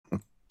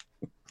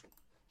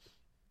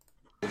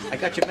I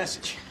got your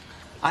message.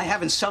 I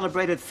haven't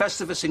celebrated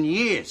Festivus in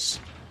years.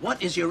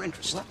 What is your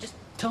interest? Well, just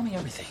tell me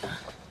everything.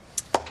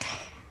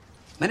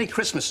 Many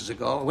Christmases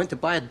ago, I went to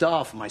buy a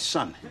doll for my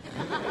son.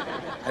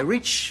 I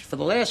reached for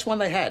the last one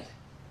they had,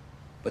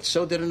 but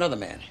so did another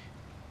man.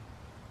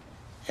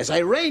 As I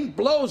rained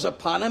blows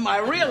upon him, I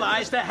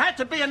realized there had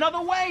to be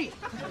another way.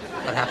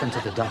 What happened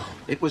to the doll?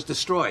 It was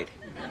destroyed.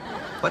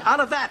 But out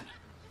of that,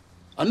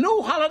 a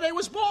new holiday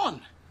was born.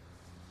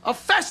 A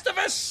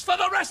Festivus for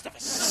the rest of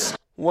us.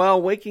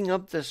 Well, waking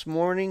up this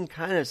morning,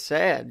 kind of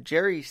sad.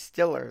 Jerry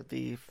Stiller,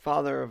 the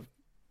father of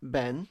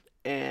Ben,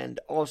 and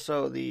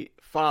also the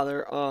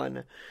father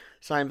on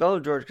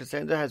Seinfeld, George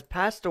Costanza, has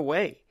passed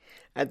away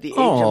at the age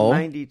of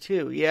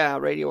 92. Yeah,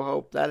 Radio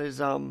Hope. That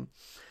was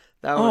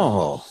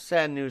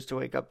sad news to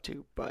wake up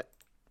to, but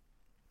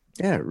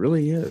yeah, it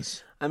really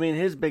is. I mean,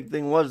 his big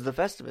thing was the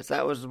Festivus.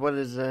 That was what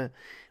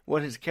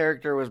his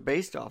character was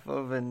based off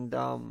of, and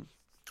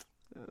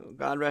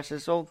God rest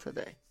his soul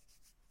today.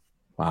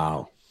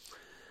 Wow.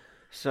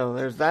 So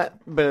there's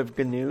that bit of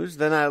good news.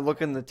 Then I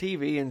look in the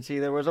TV and see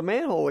there was a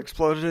manhole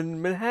exploded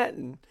in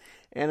Manhattan.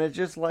 And it's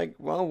just like,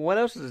 well, what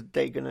else is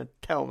they going to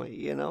tell me,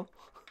 you know?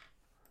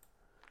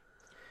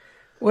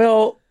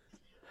 Well,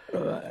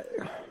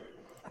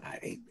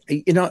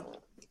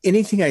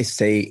 anything I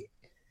say,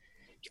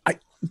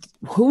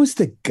 who was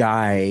the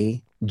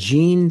guy?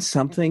 Gene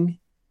something?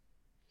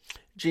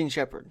 Gene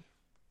Shepard.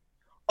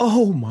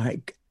 Oh, my.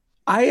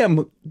 I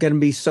am going to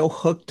be so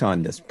hooked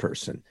on this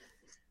person.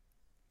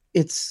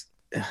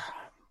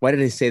 Why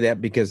did I say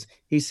that? Because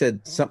he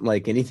said something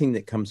like anything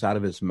that comes out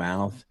of his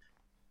mouth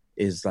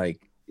is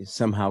like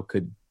somehow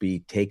could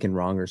be taken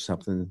wrong or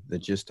something. The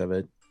gist of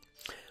it.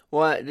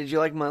 What did you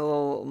like my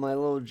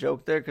little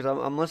joke there? Because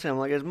I'm listening. I'm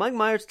like, is Mike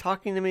Myers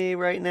talking to me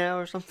right now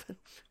or something?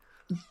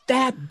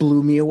 That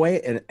blew me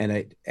away. And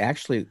I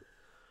actually,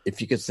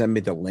 if you could send me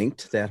the link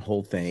to that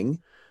whole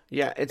thing,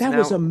 yeah,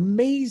 was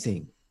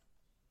amazing.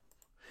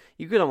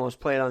 You could almost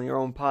play it on your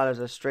own pod as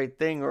a straight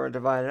thing or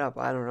divide it up.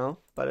 I don't know,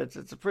 but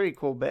it's a pretty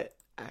cool bit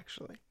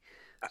actually.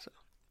 So.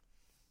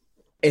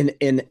 And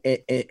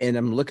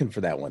I'm looking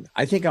for that one.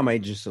 I think I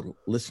might just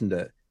listen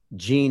to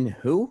Gene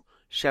who?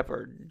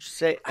 Shepard.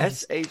 Say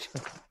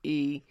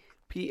SHEPHERD.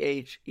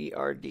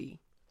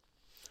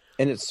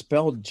 And it's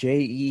spelled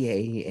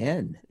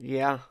JEAN.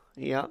 Yeah.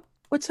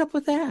 What's up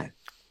with that?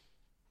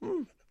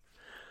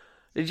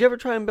 Did you ever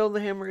try and build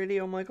the ham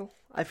radio, Michael?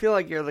 I feel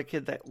like you're the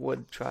kid that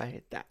would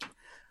try that.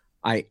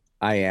 I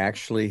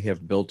actually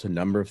have built a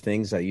number of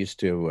things. I used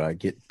to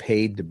get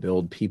paid to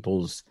build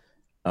people's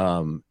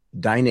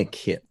Dyna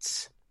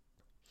kits.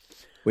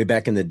 Way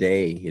back in the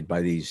day, you'd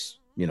buy these,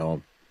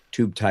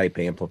 tube type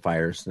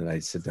amplifiers, and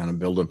I'd sit down and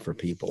build them for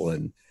people,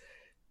 and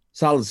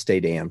solid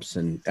state amps.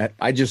 And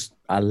I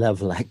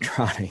love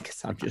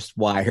electronics. I'm just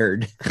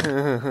wired.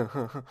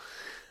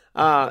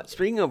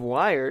 Speaking of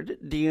wired,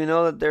 do you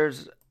know that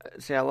there's,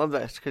 see, I love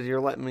this because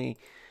you're letting me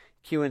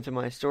cue into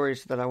my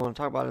stories that I want to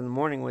talk about in the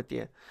morning with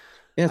you.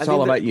 Yeah, it's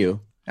all about you.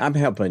 I'm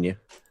helping you.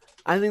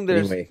 I think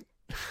there's. Anyway.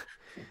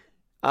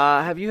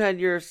 Have you had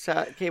your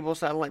cable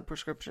satellite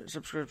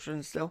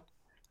subscription still?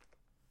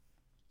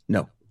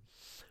 No.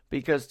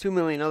 Because 2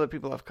 million other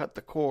people have cut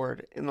the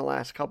cord in the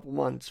last couple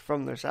months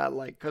from their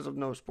satellite because of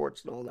no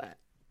sports and all that.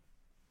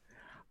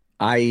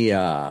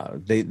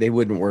 They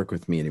wouldn't work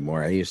with me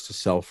anymore. I used to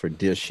sell for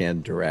Dish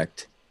and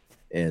Direct,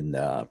 and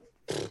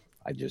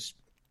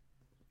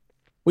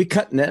we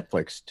cut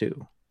Netflix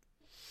too.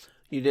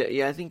 You did,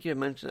 yeah. I think you had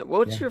mentioned that.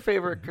 What's your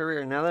favorite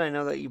career? Now that I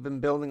know that you've been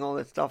building all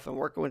this stuff and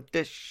working with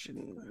Dish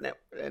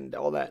and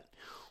all that,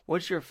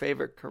 what's your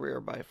favorite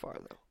career by far,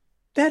 though?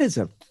 That is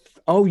you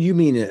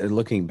mean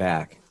looking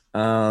back?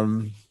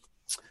 Oh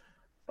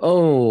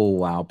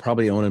wow,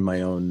 probably owning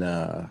my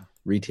own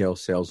retail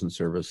sales and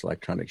service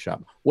electronic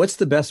shop. What's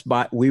the best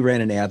buy? We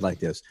ran an ad like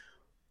this.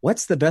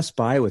 What's the best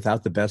buy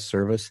without the best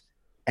service?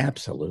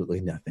 Absolutely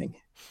nothing.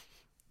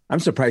 I'm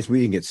surprised we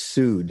didn't get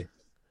sued.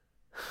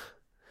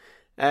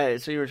 So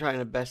you were trying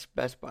to Best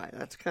Buy.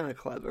 That's kind of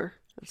clever.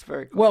 That's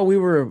very cool. Well, we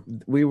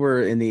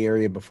were in the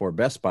area before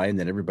Best Buy, and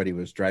then everybody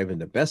was driving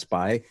to Best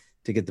Buy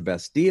to get the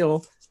best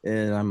deal.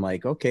 And I'm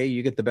like, okay,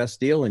 you get the best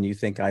deal, and you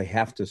think I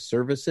have to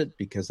service it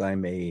because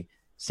I'm a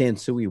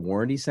Sansui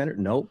warranty center?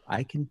 Nope,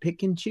 I can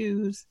pick and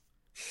choose.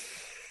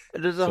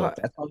 So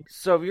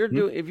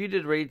if you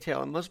did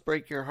retail, it must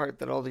break your heart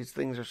that all these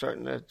things are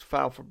starting to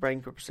file for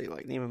bankruptcy,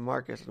 like Neiman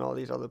Marcus and all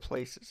these other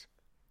places.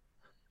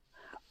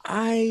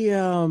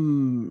 We're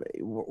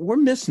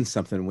missing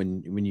something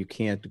when you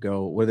can't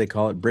go, what do they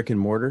call it? Brick and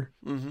mortar.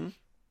 Mm-hmm.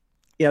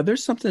 Yeah.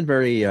 There's something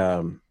very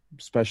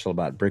special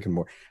about brick and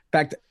mortar. In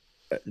fact,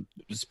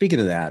 speaking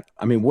of that,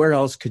 I mean, where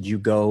else could you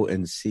go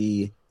and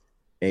see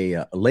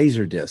a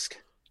laser disc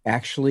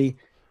actually?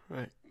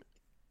 Right.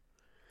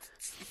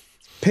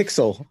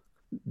 Pixel,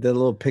 the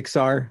little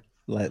Pixar.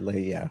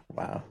 Yeah.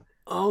 Wow.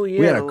 Oh yeah.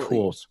 We had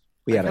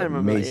we had an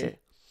amazing.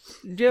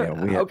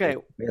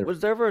 Was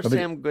there ever a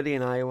Sam Goody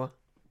in Iowa?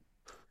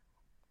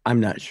 I'm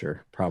not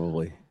sure.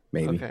 Probably.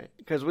 Maybe. Okay.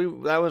 Because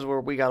that was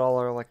where we got all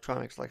our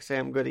electronics, like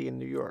Sam Goody in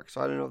New York. So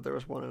I don't know if there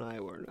was one in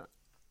Iowa or not.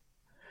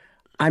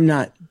 I'm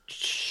not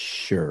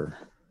sure.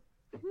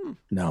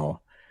 No.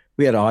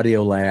 We had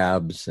audio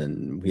labs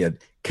and we had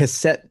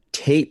cassette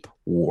tape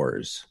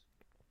wars.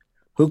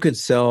 Who could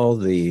sell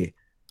the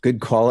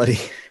good quality?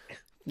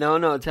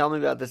 No, tell me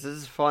about this. This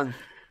is fun.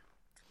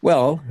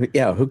 Well,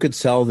 yeah, who could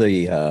sell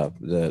the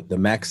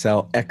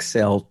Maxell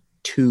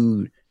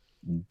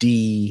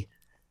XL2D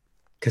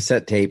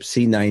cassette tape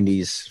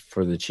C90s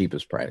for the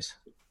cheapest price?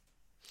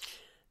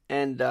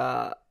 And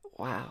wow.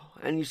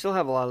 And you still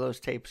have a lot of those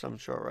tapes, I'm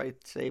sure, right?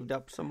 Saved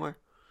up somewhere?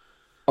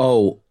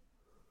 Oh,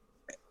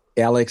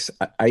 Alex,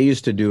 I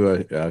used to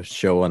do a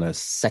show on a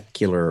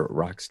secular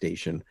rock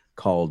station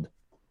called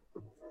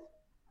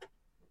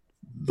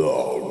The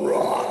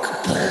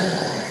Rock.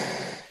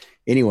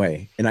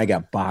 Anyway, and I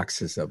got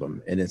boxes of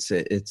them, and it's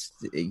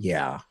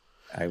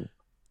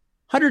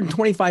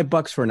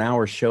 $125 for an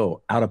hour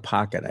show out of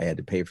pocket. I had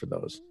to pay for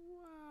those.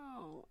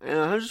 Wow. And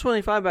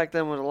 125 back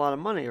then was a lot of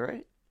money,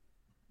 right?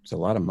 It's a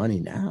lot of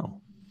money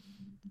now.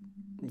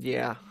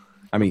 Yeah.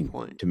 I mean,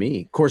 to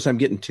me, of course, I'm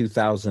getting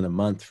 $2,000 a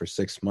month for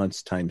 6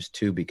 months times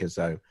 2 because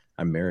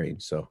I'm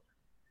married. So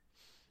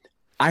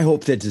I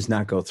hope that does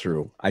not go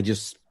through. I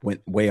just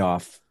went way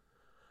off.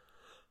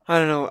 I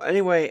don't know.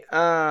 Anyway,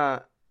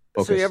 Focus.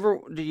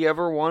 so do you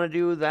ever want to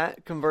do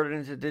that, convert it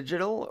into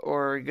digital,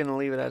 or are you going to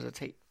leave it as a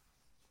tape?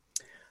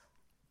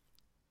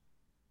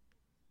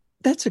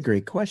 That's a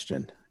great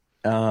question.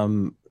 It's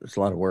a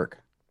lot of work.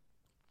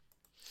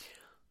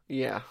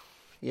 Yeah,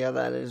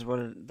 that is what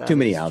it. Too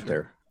many out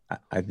there.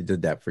 I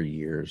did that for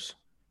years,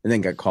 and then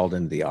got called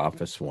into the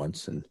office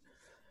once, and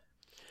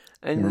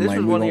this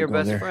was one of your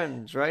best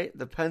friends, right?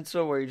 The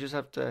pencil, where you just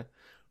have to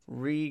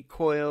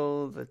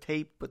recoil the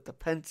tape with the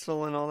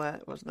pencil and all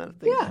that. Wasn't that a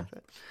thing? Yeah. Like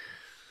that?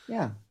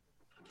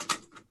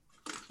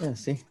 Yeah.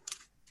 See.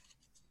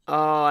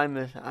 Oh,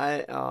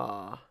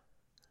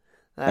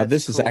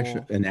 This is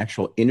actually an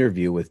actual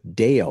interview with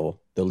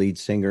Dale, the lead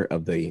singer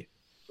of the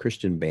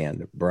Christian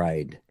band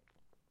Bride.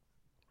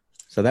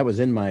 So that was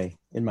in my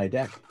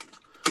deck.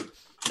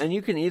 And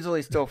you can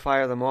easily still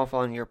fire them off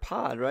on your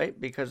pod, right?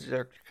 Because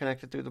they're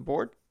connected through the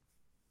board?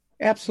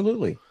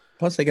 Absolutely.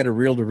 Plus, they got a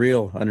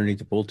reel-to-reel underneath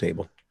the pool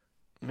table.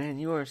 Man,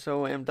 you are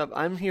so amped up.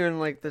 I'm hearing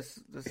like this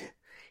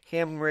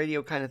ham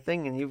radio kind of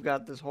thing, and you've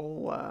got this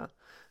whole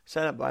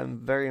setup. I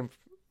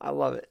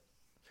love it.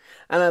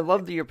 And I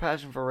love your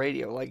passion for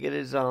radio. Like, it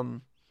is,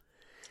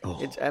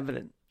 it's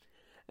evident.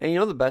 And you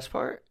know the best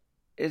part?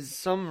 Is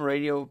some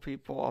radio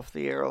people off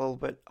the air a little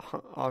bit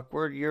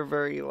awkward. You're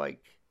very,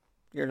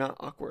 you're not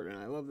awkward, and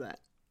I love that.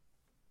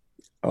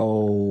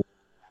 Oh,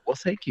 well,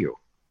 thank you.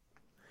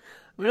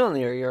 I mean, on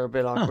the air, you're a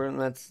bit awkward, and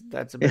that's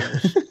a bit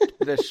of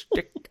the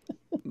shtick.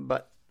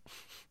 But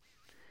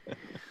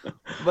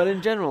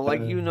in general,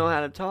 you know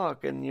how to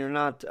talk, and you're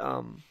not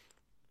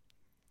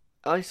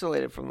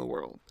isolated from the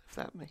world, if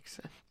that makes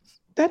sense.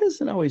 That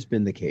hasn't always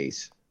been the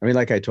case. I mean,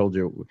 like I told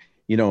you,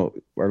 our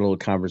little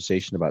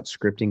conversation about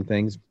scripting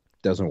things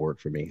doesn't work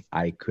for me.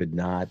 I could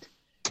not.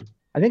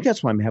 I think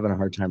that's why I'm having a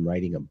hard time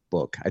writing a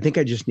book. I think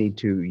I just need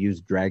to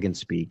use Dragon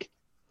Speak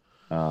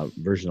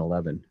version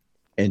 11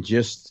 and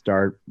just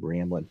start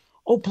rambling.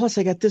 Oh, plus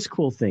I got this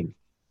cool thing.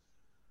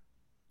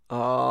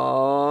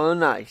 Oh,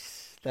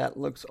 nice. That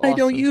looks awesome. I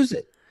don't use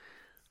it.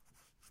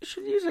 You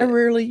should use it. I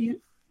rarely use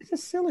it. It's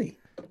just silly.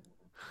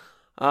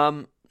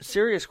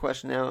 Serious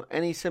question now.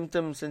 Any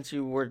symptoms since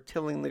you were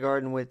tilling the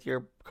garden with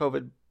your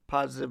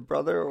COVID-positive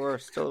brother, or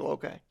still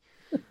okay?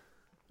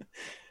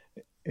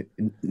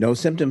 No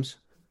symptoms.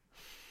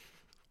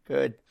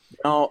 Good.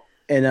 No,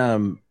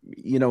 and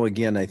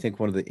again, I think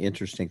one of the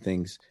interesting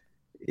things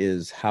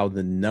is how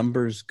the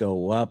numbers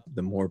go up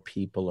the more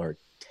people are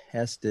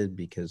tested,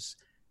 because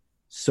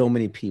so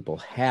many people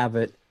had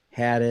it,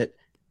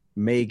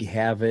 may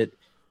have it,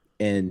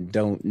 and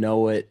don't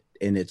know it.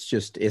 And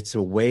it's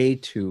a way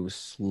to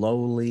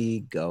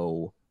slowly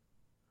go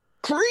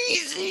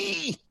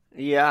crazy.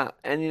 Yeah,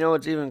 and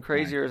what's even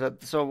crazier is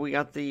that, so we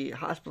got the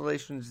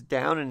hospitalizations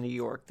down in New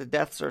York. The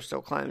deaths are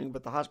still climbing,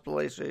 but the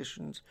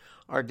hospitalizations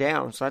are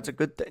down, so that's a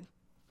good thing.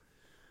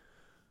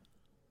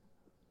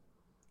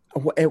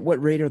 At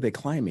what rate are they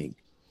climbing?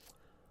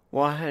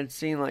 Well, I had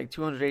seen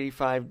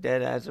 285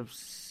 dead as of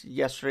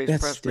yesterday's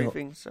press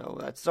briefing, so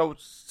that's so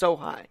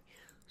high.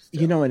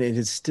 Still. And it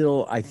is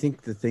still, I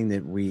think the thing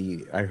that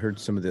I heard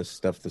some of this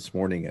stuff this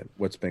morning at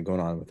what's been going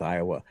on with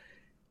Iowa,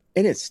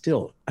 and it's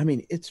still,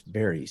 it's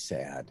very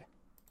sad.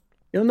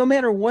 No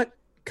matter what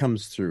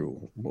comes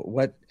through,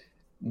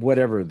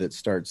 whatever that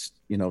starts,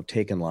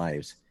 taking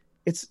lives,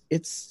 it's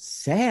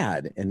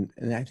sad. And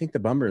I think the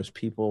bummer is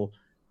people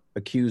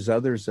accuse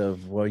others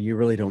of, well, you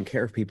really don't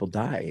care if people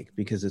die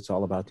because it's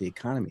all about the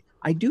economy.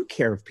 I do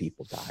care if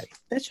people die.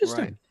 That's just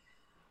right.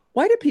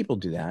 Why do people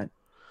do that?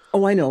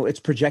 Oh, I know. It's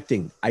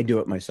projecting. I do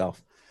it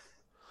myself.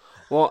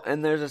 Well,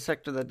 and there's a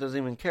sector that doesn't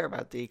even care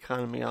about the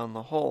economy on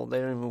the whole. They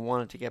don't even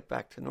want it to get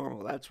back to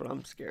normal. That's what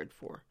I'm scared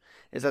for,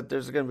 is that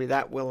there's going to be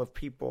that will of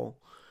people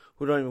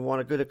who don't even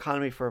want a good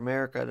economy for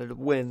America to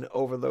win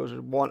over those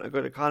who want a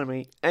good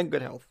economy and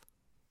good health.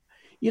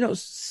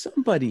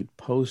 Somebody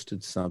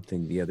posted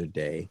something the other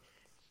day,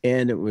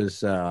 and it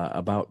was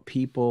about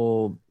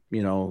people,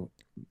 you know,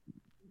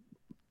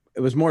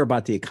 it was more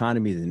about the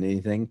economy than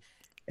anything,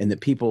 and that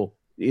people,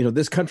 you know,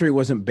 this country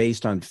wasn't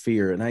based on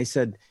fear. And I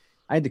said,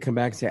 I had to come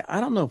back and say,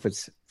 I don't know if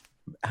it's,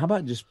 how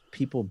about just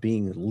people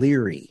being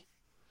leery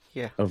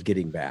of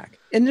getting back?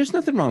 And there's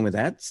nothing wrong with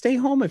that. Stay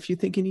home if you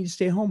think you need to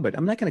stay home, but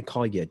I'm not going to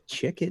call you a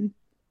chicken.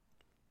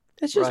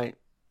 That's just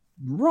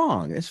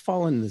wrong. It's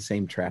falling in the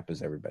same trap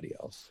as everybody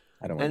else.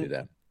 I don't want to do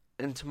that.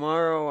 And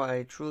tomorrow,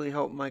 I truly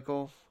hope,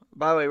 Michael,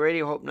 by the way,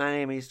 Radio Hope, 9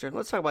 a.m. Eastern.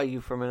 Let's talk about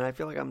you for a minute. I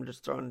feel like I'm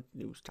just throwing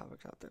news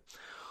topics out there.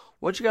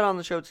 What you got on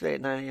the show today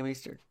at 9 a.m.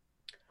 Eastern?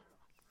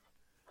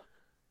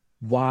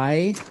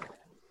 Why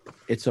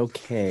it's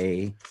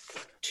okay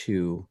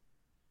to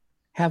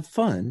have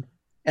fun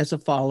as a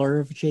follower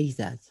of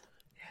Jesus.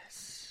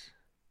 Yes.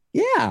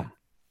 Yeah.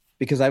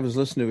 Because I was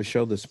listening to a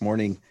show this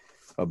morning,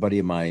 a buddy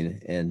of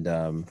mine, and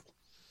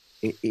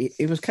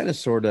it was kind of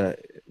sort of,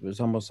 it was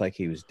almost like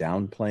he was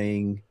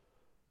downplaying,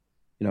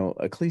 you know,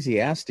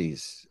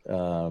 Ecclesiastes.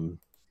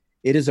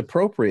 It is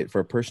appropriate for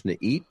a person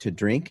to eat, to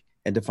drink,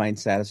 and to find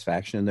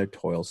satisfaction in their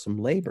toilsome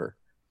labor.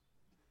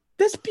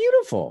 That's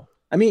beautiful.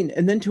 I mean,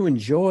 and then to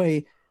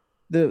enjoy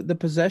the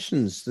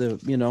possessions,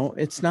 you know,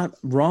 it's not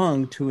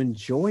wrong to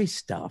enjoy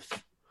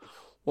stuff.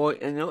 Well,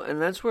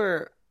 and that's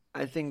where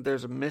I think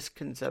there's a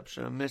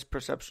misconception, a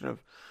misperception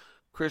of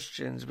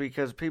Christians,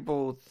 because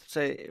people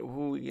say,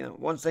 who, you know,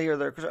 once they hear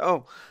they're Christian,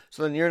 oh,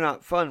 so then you're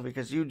not fun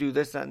because you do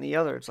this, that, and the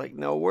other. It's like,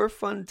 no, we're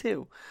fun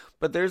too.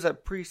 But there's a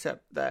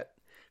precept that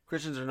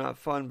Christians are not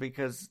fun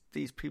because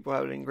these people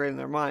have it ingrained in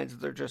their minds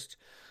that they're just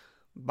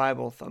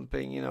Bible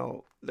thumping, you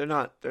know, they're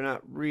not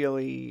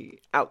really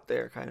out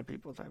there kind of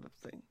people type of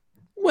thing.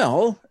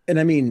 Well, and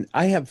I mean,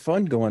 I have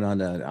fun going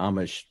on an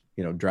Amish,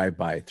 you know,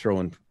 drive-by,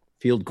 throwing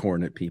field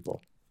corn at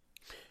people.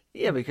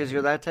 Yeah, because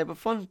you're that type of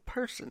fun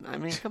person. I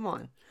mean, come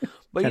on.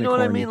 But you know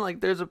what I mean?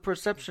 Like, there's a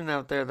perception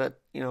out there that,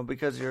 you know,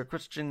 because you're a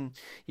Christian,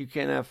 you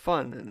can't have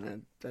fun,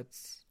 and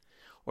that's,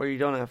 or you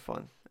don't have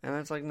fun. And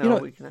it's like, no, you know,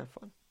 we can have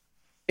fun.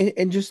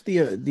 And just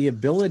the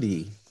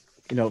ability,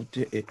 you know,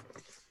 to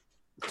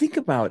think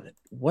about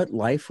what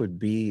life would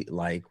be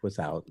like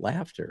without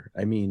laughter.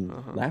 I mean,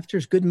 laughter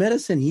is good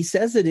medicine. He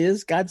says it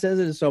is. God says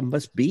it is, so it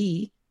must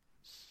be.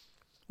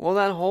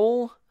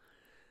 Well,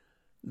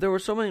 there were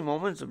so many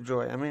moments of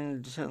joy. I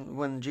mean,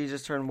 when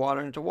Jesus turned water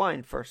into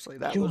wine, firstly,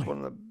 that was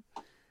one of the...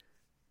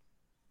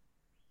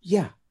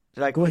 Yeah.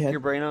 Did I click your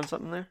brain on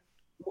something there?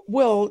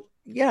 Well,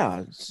 yeah,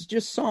 it's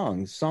just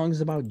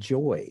songs about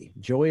joy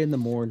in the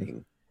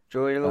morning.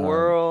 Joy to the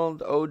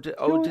world, ode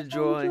to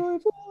joy.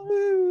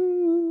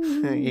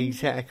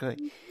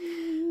 Exactly.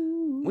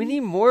 We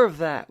need more of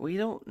that. We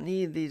don't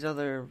need these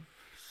other...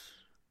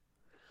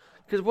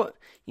 Because what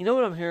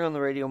I'm hearing on the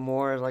radio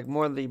more is like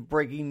more of the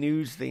breaking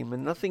news theme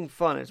and nothing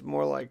fun. It's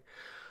more like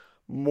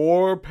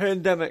more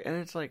pandemic. And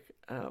it's like,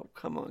 oh,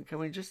 come on. Can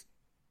we just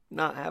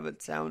not have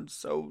it sound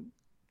so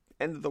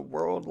end of the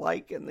world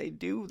like? And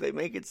they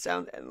make it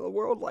sound end of the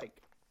world like.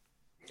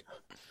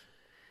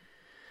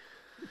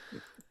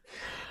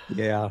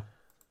 Yeah,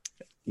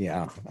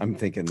 I'm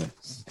thinking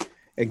this.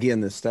 Again,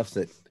 the stuff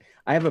that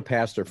I have a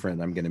pastor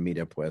friend I'm going to meet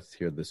up with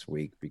here this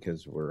week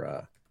because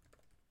we're,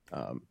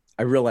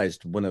 I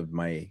realized one of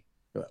my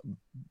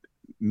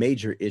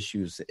major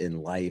issues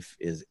in life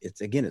is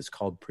it's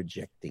called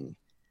projecting.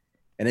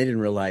 And I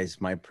didn't realize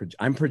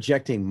I'm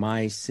projecting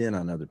my sin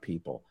on other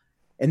people.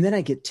 And then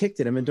I get ticked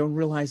at them and don't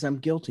realize I'm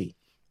guilty.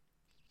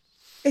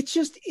 It's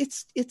just,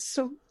 it's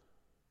so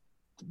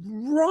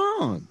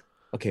wrong.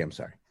 Okay, I'm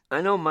sorry.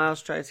 I know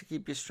Miles tries to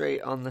keep you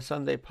straight on the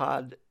Sunday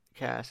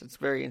podcast. It's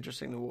very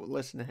interesting to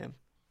listen to him.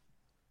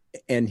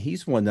 And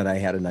he's one that I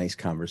had a nice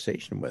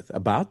conversation with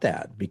about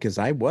that because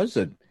I was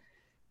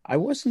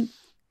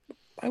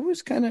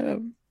kind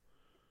of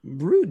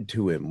rude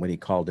to him when he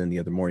called in the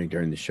other morning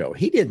during the show.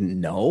 He didn't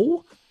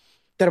know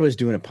that I was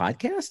doing a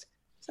podcast.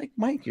 It's like,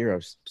 Mike, you're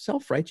a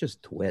self-righteous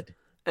twit.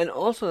 And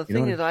also the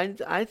thing is,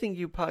 I think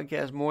you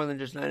podcast more than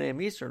just 9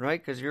 a.m. Eastern, right?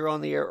 Because you're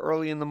on the air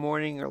early in the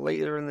morning or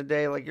later in the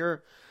day. Like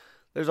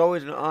there's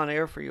always an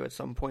on-air for you at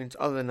some points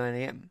other than 9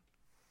 a.m.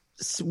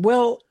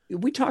 Well,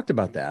 we talked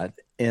about that,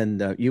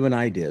 and you and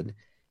I did.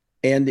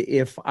 And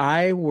if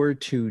I were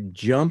to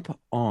jump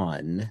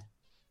on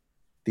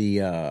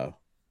a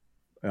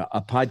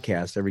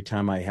podcast every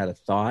time I had a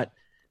thought,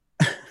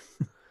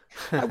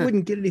 I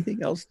wouldn't get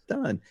anything else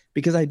done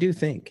because I do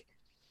think.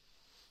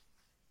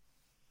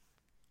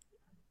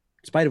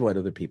 In spite of what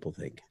other people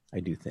think,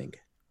 I do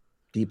think.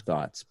 Deep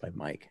Thoughts by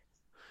Mike.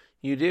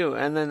 You do.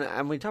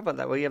 And we talk about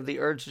that. Well, you have the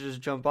urge to just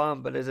jump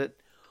on, but is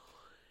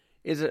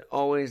it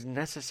always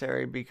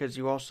necessary because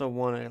you also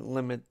want to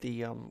limit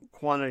the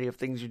quantity of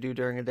things you do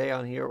during a day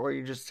on here, or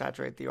you just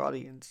saturate the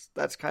audience?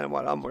 That's kind of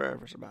what I'm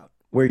nervous about.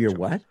 Where you're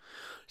what?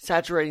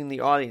 Saturating the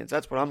audience.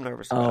 That's what I'm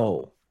nervous about.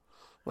 Oh.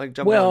 Like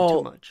jumping on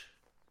too much.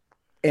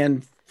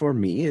 And for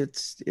me,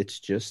 it's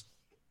just,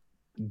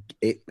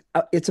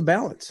 it's a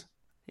balance.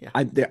 Yeah.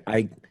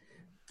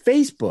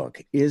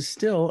 Facebook is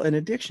still an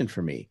addiction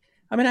for me.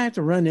 I mean, I have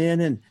to run in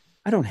and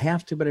I don't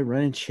have to, but I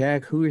run and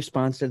check who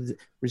responded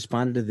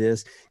to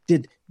this.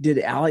 Did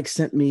Alex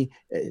send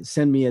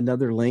me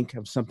another link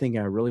of something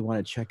I really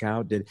want to check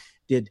out?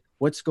 Did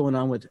what's going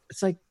on with?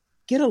 It's like,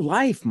 get a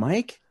life,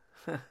 Mike.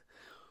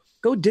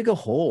 Go dig a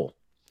hole.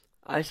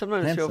 I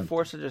sometimes feel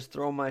forced to just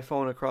throw my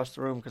phone across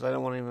the room because I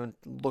don't want to even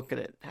look at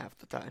it half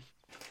the time.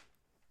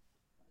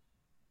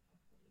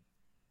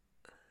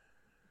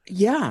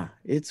 Yeah,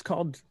 it's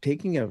called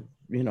taking a,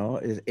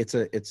 it's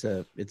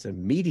a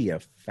media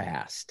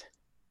fast.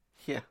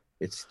 Yeah.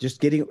 It's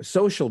just getting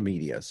social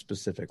media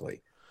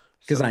specifically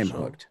because I'm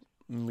hooked.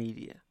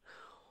 Media.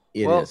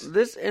 It well, is.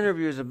 This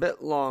interview is a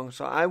bit long,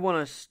 so I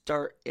want to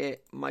start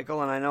it,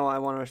 Michael, and I know I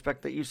want to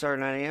respect that you start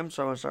at 9 a.m.,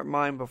 so I want to start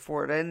mine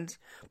before it ends,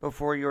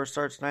 before yours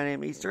starts 9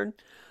 a.m. Eastern.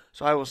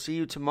 So I will see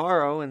you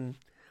tomorrow, and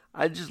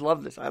I just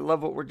love this. I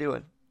love what we're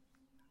doing.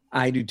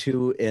 I do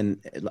too,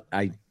 and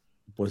I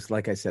was,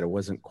 like I said, it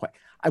wasn't quite.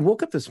 I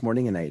woke up this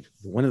morning, and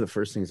one of the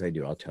first things I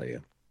do, I'll tell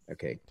you,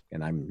 okay,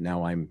 and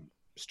I'm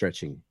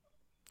stretching.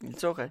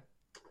 It's okay.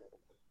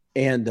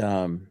 And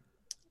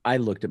I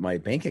looked at my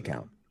bank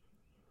account.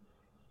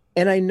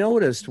 And I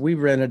noticed we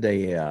rented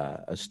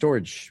a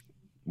storage,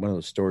 one of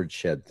those storage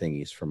shed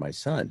thingies for my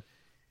son.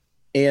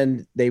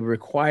 And they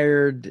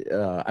required,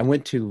 I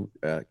went to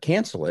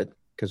cancel it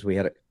because we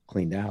had it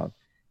cleaned out.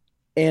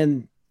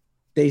 And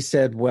they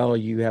said, well,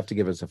 you have to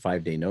give us a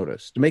 5-day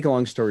notice. To make a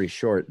long story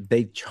short,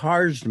 they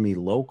charged me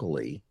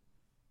locally.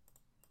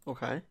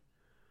 Okay.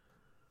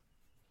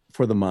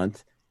 For the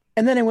month.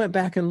 And then I went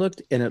back and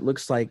looked, and it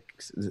looks like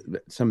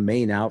some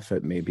Maine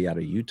outfit, maybe out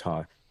of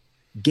Utah,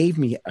 gave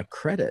me a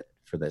credit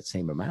for that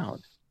same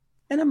amount.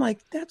 And I'm like,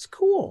 that's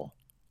cool.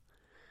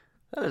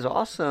 That is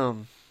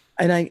awesome.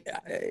 And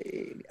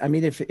I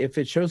mean, if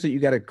it shows that you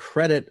got a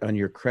credit on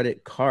your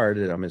credit card,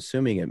 and I'm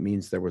assuming it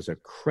means there was a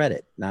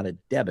credit, not a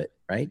debit,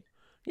 right?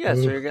 Yeah,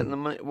 so you're getting the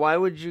money. Why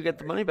would you get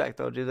the money back,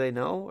 though? Do they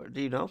know? Or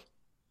do you know?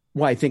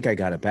 Well, I think I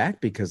got it back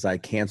because I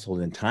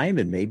canceled in time,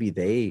 and maybe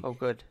they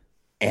good.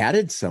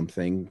 added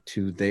something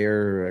to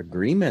their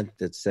agreement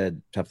that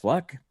said tough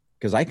luck,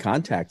 because I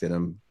contacted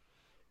them.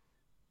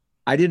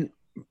 I didn't.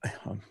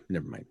 Oh,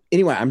 never mind.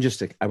 Anyway, I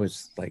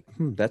was like,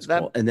 that's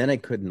cool. And then I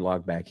couldn't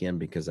log back in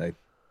because I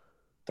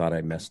thought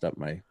I messed up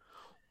my.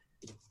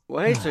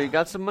 Well, hey, so you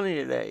got some money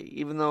today,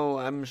 even though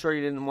I'm sure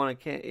you didn't want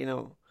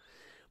to,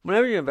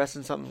 whenever you invest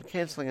in something,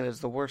 canceling it is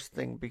the worst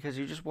thing because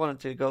you just want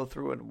it to go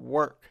through and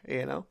work,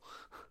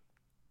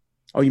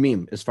 Oh, you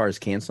mean as far as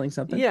canceling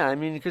something? Yeah, I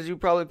mean, because you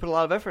probably put a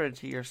lot of effort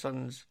into your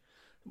son's,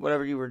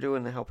 whatever you were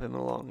doing to help him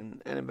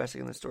along and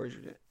investing in the storage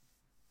unit.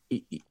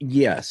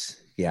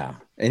 Yes. Yeah.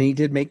 And he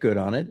did make good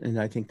on it. And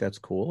I think that's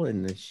cool.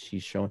 And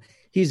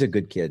he's a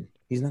good kid.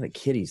 He's not a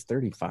kid. He's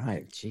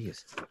 35.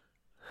 Jeez.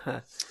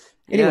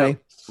 Anyway. Yeah,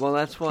 well,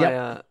 that's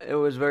why it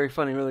was very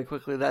funny really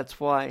quickly.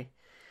 That's why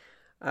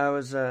I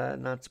was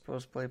not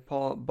supposed to play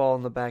ball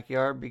in the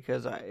backyard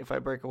because if I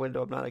break a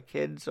window, I'm not a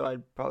kid. So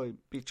I'd probably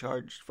be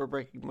charged for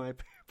breaking my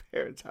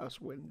parents' house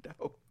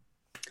window.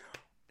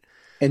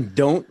 And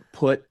don't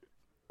put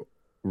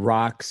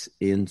rocks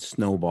in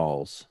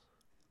snowballs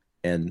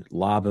and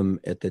lob them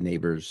at the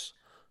neighbor's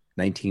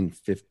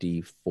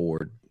 1950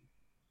 Ford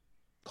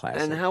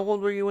Classic. And how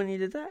old were you when you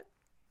did that?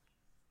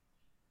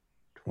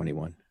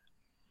 21.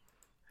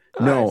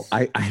 No,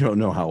 I don't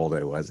know how old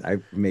I was. I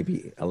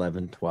maybe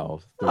 11,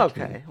 12, 13.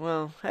 Okay,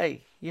 well,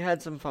 hey, you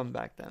had some fun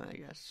back then, I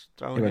guess.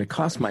 But it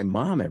cost my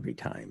mom every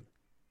time.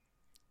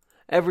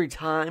 Every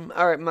time?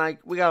 All right, Mike,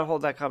 we got to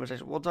hold that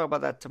conversation. We'll talk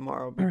about that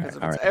tomorrow because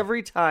if it's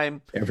every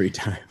time. Every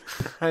time.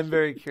 I'm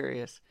very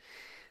curious.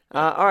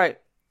 All right.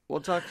 We'll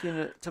talk to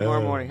you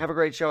tomorrow morning. Have a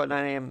great show at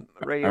 9 a.m.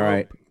 Radio. All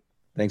right.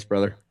 Thanks,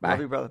 brother. Bye.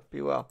 Love you, brother.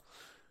 Be well.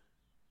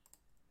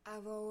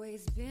 I've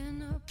always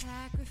been a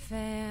Packer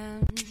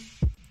fan.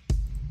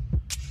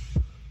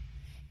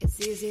 It's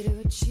easy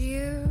to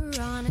cheer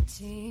on a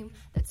team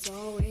that's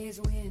always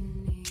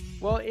winning.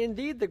 Well,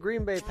 indeed, the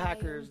Green Bay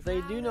Packers,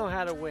 they do know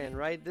how to win,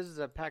 right? This is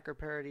a Packer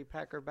parody,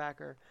 Packer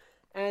backer.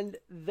 And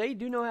they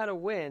do know how to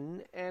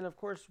win. And, of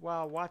course,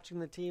 while watching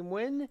the team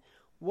win,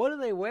 what do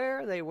they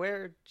wear? They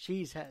wear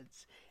cheese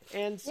heads.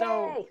 And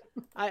so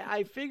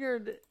I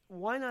figured,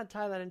 why not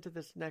tie that into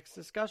this next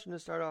discussion to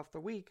start off the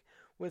week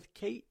with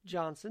Kate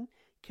Johnson.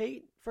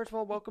 Kate, first of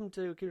all, welcome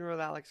to Keeping It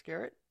with Alex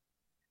Garrett.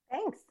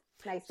 Thanks.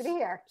 Nice to be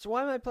here. So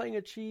why am I playing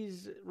a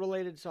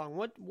cheese-related song?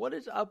 What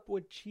is up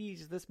with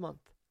cheese this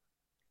month?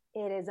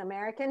 It is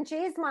American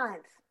Cheese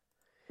Month.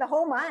 The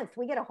whole month.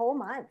 We get a whole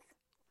month.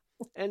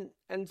 And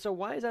so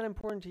why is that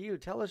important to you?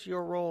 Tell us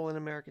your role in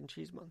American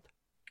Cheese Month.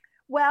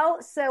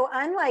 Well, so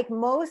unlike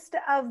most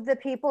of the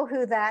people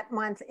who that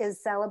month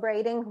is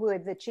celebrating, who are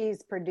the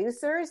cheese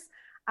producers,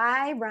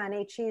 I run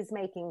a cheese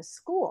making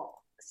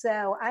school.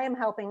 So I am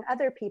helping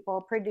other people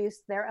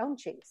produce their own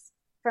cheese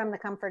from the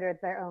comfort of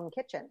their own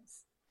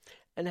kitchens.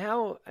 And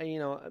how,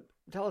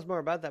 tell us more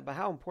about that, but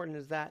how important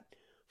is that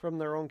from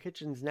their own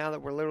kitchens now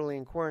that we're literally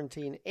in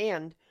quarantine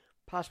and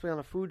possibly on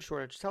a food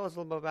shortage? Tell us a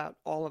little bit about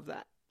all of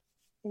that.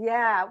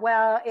 Yeah,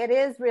 well, it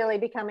is really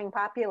becoming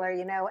popular,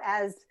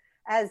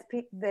 as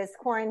this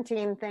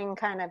quarantine thing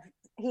kind of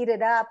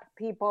heated up.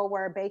 People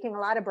were baking a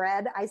lot of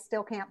bread. I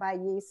still can't buy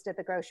yeast at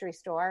the grocery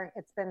store.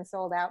 It's been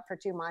sold out for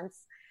 2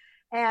 months.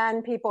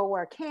 And people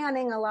were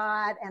canning a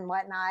lot and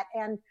whatnot.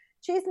 And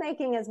cheese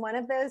making is one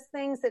of those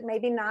things that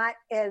maybe not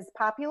as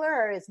popular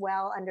or as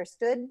well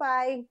understood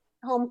by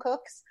home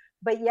cooks,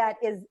 but yet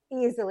is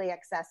easily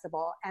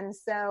accessible. And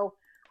so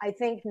I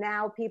think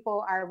now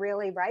people are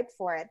really ripe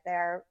for it.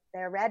 They're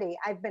ready.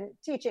 I've been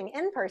teaching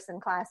in-person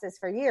classes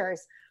for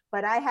years,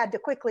 but I had to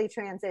quickly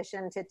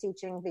transition to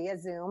teaching via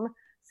Zoom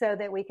so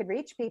that we could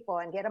reach people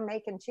and get them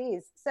making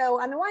cheese.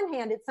 So on the one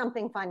hand, it's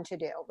something fun to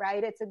do,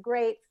 right? It's a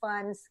great,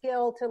 fun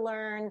skill to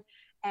learn.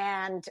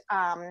 And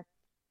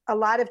a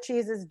lot of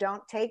cheeses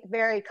don't take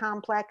very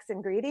complex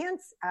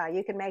ingredients.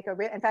 You can make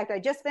in fact, I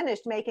just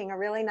finished making a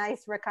really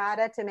nice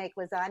ricotta to make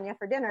lasagna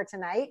for dinner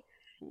tonight.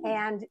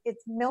 And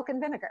it's milk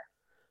and vinegar.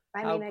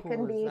 I mean, it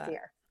couldn't be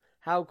easier.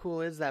 How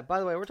cool is that? By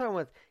the way, we're talking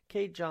with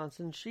Kate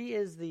Johnson. She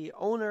is the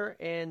owner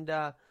and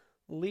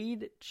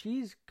lead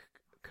cheese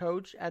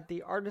coach at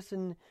the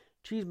Artisan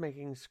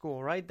Cheesemaking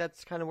School, right?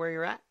 That's kind of where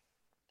you're at?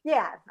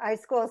 Yeah, our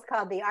school is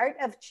called The Art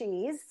of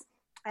Cheese,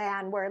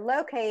 and we're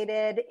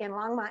located in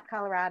Longmont,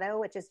 Colorado,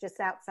 which is just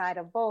outside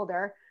of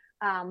Boulder.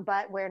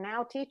 But we're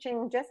now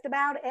teaching just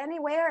about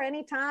anywhere,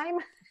 anytime,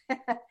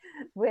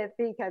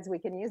 because we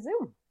can use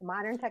Zoom,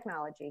 modern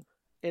technology.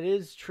 It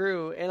is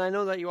true. And I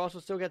know that you also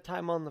still get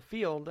time on the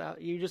field.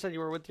 You just said you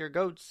were with your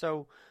goats.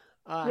 So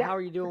how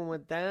are you doing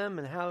with them,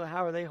 and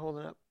how are they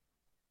holding up?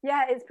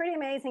 Yeah, it's pretty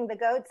amazing. The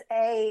goats,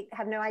 A,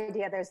 have no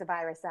idea there's a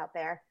virus out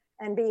there,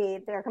 and B,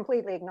 they're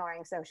completely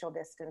ignoring social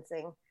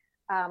distancing.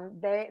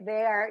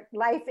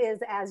 Life is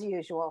as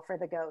usual for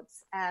the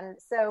goats. And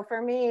so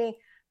for me,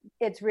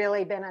 it's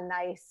really been a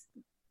nice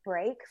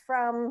break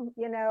from,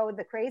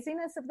 the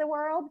craziness of the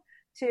world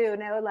to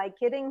like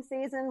kidding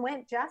season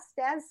went just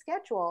as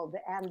scheduled,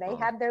 and they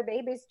had their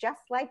babies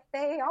just like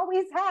they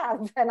always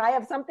have. And I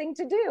have something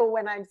to do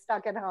when I'm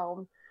stuck at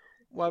home.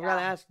 Well, I've got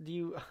to ask, do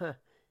you,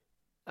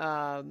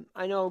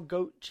 I know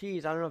goat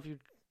cheese, I don't know if you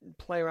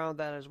play around with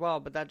that as well,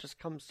 but that just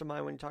comes to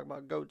mind when you talk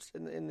about goats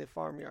in the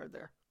farmyard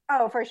there.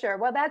 Oh, for sure.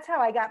 Well, that's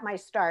how I got my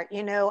start.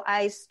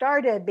 I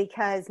started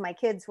because my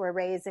kids were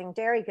raising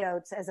dairy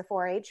goats as a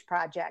 4-H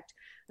project.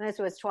 And this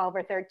was 12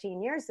 or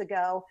 13 years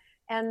ago.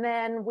 And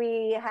then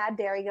we had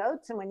dairy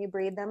goats, and when you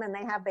breed them and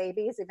they have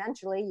babies,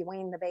 eventually you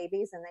wean the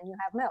babies and then you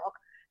have milk,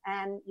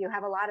 and you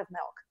have a lot of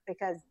milk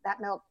because that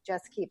milk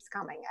just keeps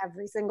coming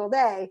every single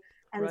day.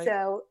 And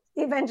so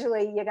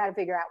eventually you got to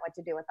figure out what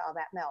to do with all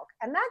that milk.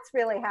 And that's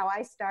really how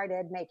I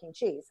started making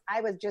cheese.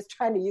 I was just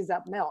trying to use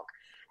up milk.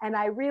 And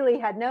I really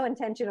had no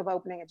intention of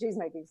opening a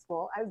cheesemaking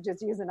school. I was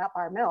just using up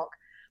our milk.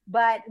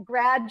 But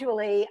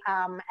gradually,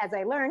 as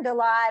I learned a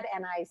lot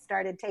and I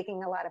started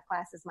taking a lot of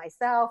classes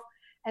myself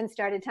and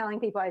started telling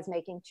people I was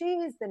making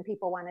cheese, then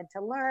people wanted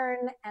to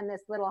learn. And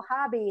this little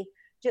hobby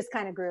just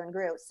kind of grew and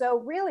grew. So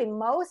really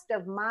most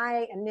of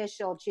my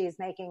initial cheese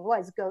making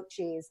was goat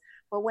cheese.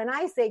 But when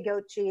I say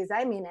goat cheese,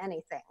 I mean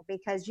anything,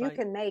 because you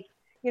can make,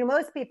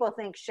 most people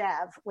think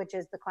Chev, which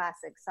is the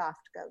classic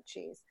soft goat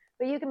cheese,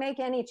 but you can make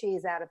any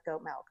cheese out of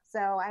goat milk.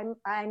 So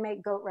I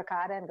make goat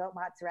ricotta and goat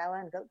mozzarella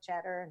and goat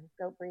cheddar and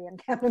goat brie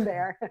and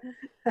camembert.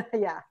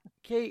 Yeah.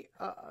 Kate,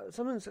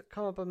 something's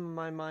come up in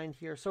my mind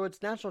here. So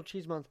it's National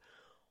Cheese Month.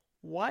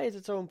 Why is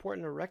it so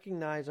important to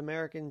recognize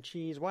American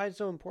cheese? Why is it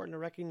so important to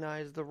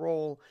recognize the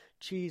role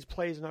cheese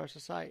plays in our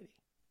society?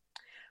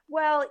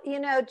 Well,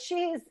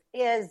 cheese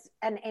is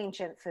an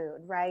ancient food,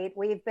 right?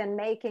 We've been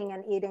making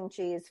and eating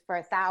cheese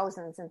for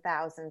thousands and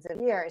thousands of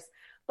years.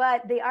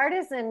 But the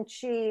artisan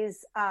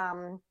cheese,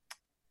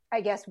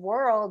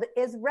 world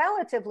is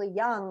relatively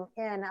young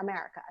in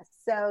America.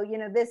 So,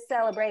 this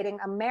celebrating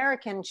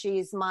American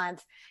Cheese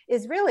Month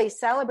is really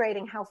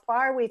celebrating how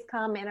far we've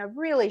come in a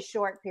really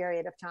short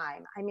period of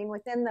time. I mean,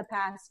 within the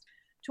past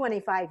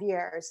 25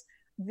 years,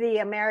 the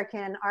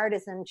American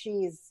artisan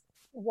cheese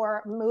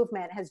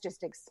movement has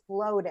just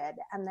exploded.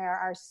 And there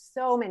are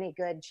so many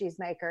good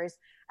cheesemakers.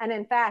 And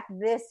in fact,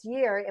 this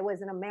year, it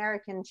was an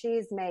American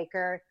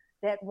cheesemaker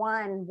that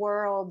won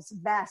world's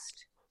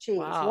best cheese.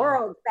 Wow.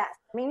 World's best.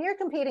 I mean, you're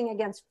competing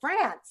against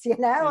France, and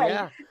Italy,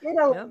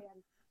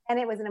 and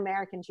it was an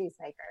American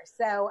cheesemaker.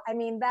 So, I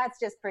mean, that's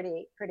just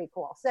pretty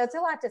cool. So it's a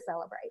lot to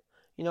celebrate.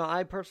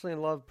 I personally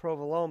love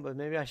provolone, but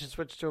maybe I should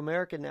switch to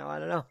American now. I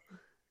don't know.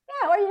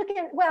 Yeah, or you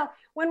can,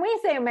 when we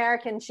say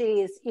American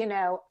cheese,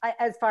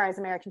 as far as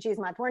American Cheese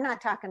Month, we're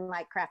not talking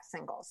like Kraft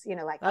singles,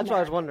 like That's American what I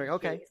was wondering.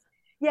 Okay. Cheese.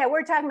 Yeah,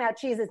 we're talking about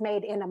cheeses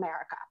made in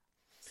America.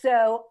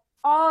 So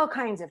all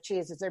kinds of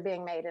cheeses are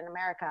being made in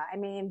America. I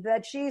mean,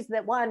 the cheese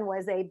that won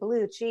was a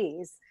blue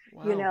cheese,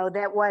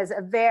 that was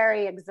a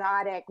very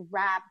exotic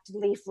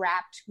leaf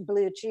wrapped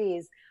blue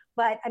cheese.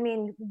 But I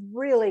mean,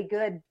 really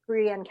good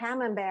brie and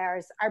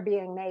camemberts are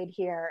being made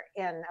here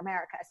in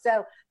America.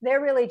 So they're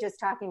really just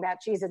talking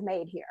about cheeses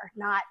made here,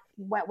 not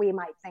what we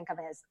might think of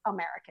as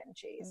American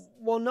cheese.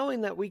 Well,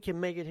 knowing that we can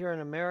make it here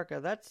in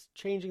America, that's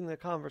changing the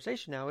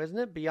conversation now, isn't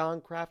it?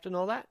 Beyond Kraft and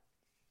all that.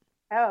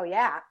 Oh,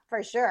 yeah,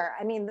 for sure.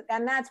 I mean,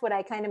 and that's what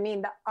I kind of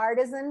mean. The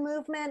artisan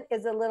movement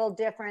is a little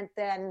different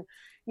than,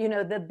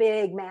 the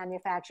big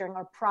manufacturing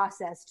or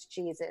processed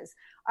cheeses.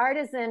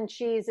 Artisan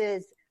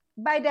cheeses,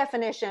 by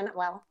definition,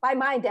 well, by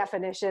my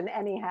definition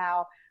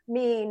anyhow,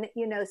 mean,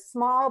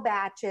 small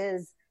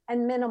batches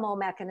and minimal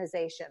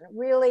mechanization,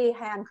 really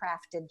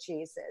handcrafted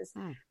cheeses,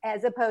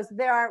 as opposed,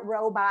 there aren't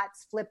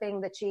robots flipping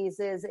the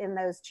cheeses in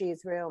those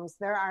cheese rooms.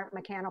 There aren't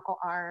mechanical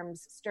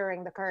arms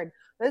stirring the curd.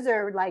 Those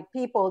are like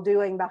people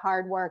doing the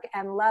hard work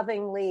and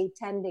lovingly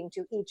tending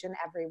to each and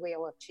every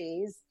wheel of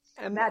cheese.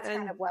 And that's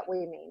kind of what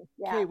we mean.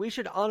 Yeah. Okay, we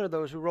should honor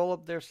those who roll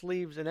up their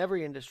sleeves in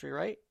every industry,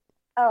 right?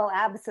 Oh,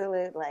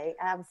 absolutely.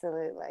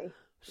 Absolutely.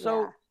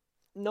 So yeah.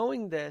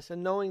 Knowing this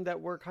and knowing that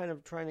we're kind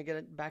of trying to get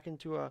it back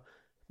into a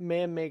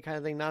man-made kind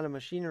of thing, not a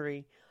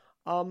machinery,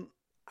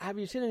 have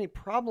you seen any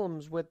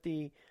problems with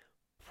the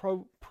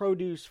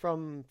produce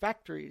from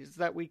factories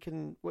that we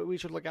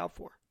should look out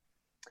for?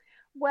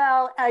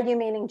 Well, are you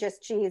meaning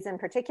just cheese in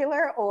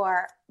particular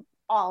or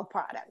all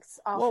products?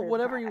 Well,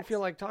 whatever you feel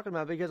like talking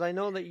about, because I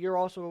know that you're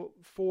also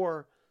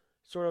for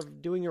sort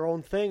of doing your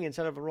own thing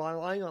instead of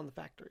relying on the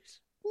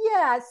factories.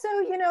 Yeah. So,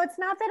 it's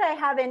not that I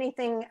have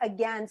anything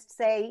against,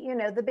 say,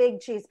 the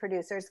big cheese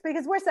producers,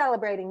 because we're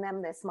celebrating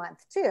them this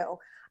month too.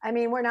 I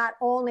mean,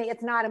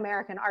 it's not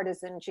American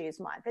Artisan Cheese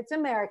Month. It's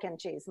American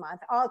Cheese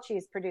Month, all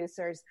cheese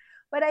producers.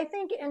 But I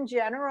think in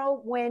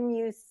general, when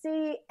you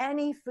see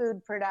any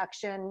food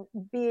production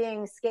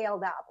being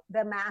scaled up,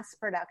 the mass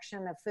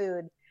production of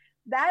food,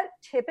 that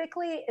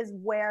typically is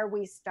where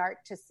we start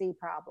to see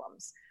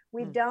problems.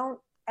 We don't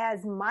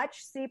as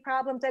much see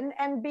problems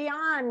and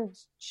beyond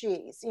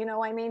cheese.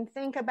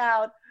 Think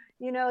about,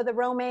 the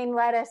romaine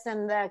lettuce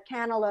and the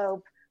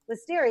cantaloupe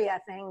listeria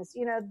things,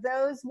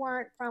 those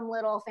weren't from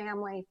little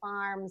family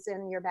farms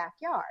in your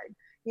backyard.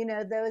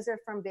 Those are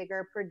from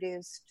bigger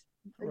produced,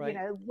 right.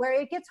 Where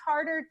it gets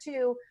harder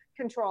to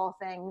control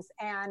things.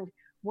 And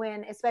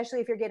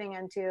especially if you're getting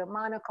into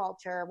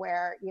monoculture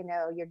where,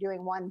 you're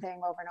doing one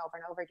thing over and over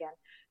and over again.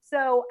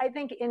 So I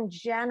think in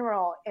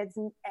general,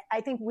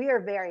 I think we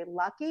are very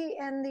lucky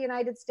in the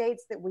United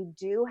States that we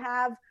do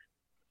have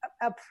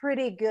a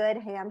pretty good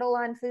handle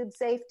on food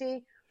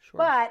safety. Sure.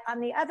 But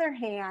on the other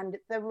hand,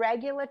 the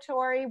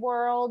regulatory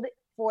world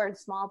for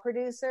small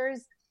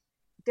producers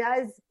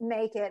does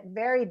make it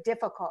very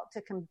difficult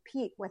to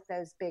compete with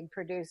those big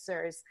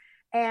producers.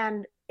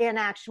 And in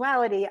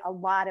actuality, a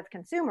lot of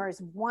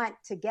consumers want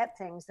to get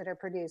things that are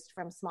produced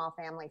from small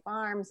family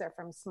farms or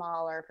from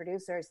smaller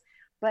producers.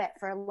 But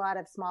for a lot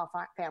of small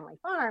family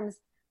farms,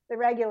 the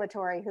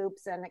regulatory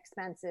hoops and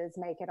expenses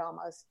make it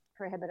almost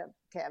prohibitive.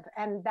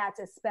 And that's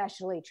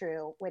especially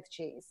true with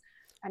cheese.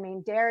 I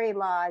mean, dairy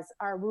laws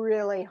are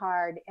really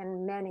hard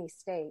in many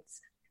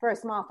states for a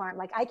small farm.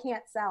 Like, I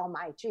can't sell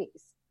my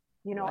cheese.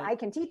 Right. I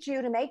can teach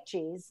you to make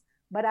cheese,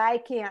 but I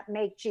can't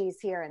make cheese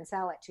here and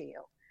sell it to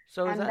you.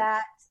 So is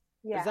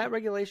that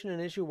regulation an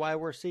issue why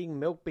we're seeing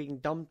milk being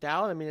dumped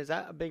out? I mean, is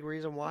that a big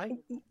reason why?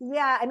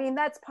 Yeah, I mean,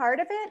 that's part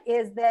of it,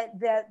 is that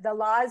the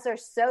laws are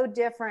so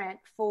different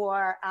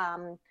for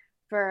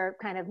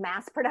kind of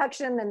mass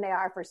production than they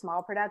are for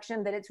small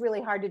production, that it's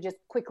really hard to just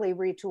quickly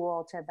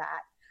retool to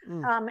that.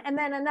 And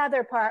then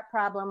another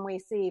problem we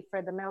see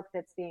for the milk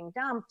that's being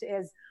dumped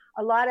is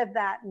a lot of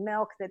that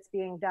milk that's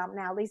being dumped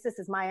now, at least this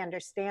is my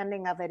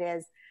understanding of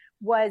it,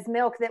 was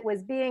milk that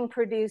was being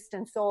produced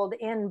and sold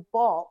in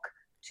bulk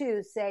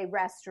to, say,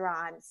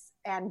 restaurants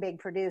and big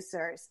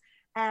producers,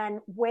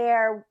 and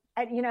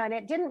and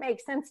it didn't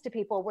make sense to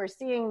people. We're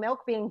seeing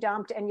milk being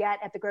dumped, and yet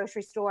at the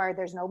grocery store,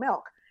 there's no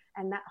milk.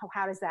 And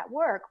how does that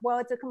work? Well,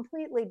 it's a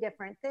completely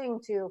different thing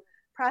to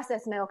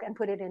process milk and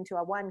put it into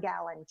a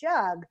 1-gallon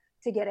jug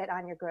to get it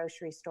on your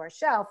grocery store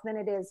shelf than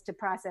it is to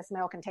process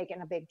milk and take it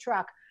in a big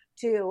truck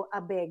to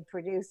a big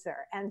producer.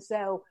 And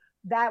so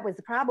that was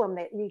the problem,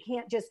 that you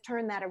can't just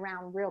turn that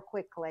around real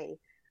quickly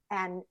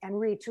and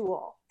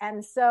retool.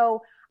 And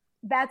so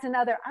that's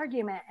another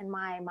argument in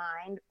my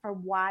mind for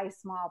why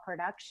small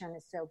production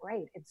is so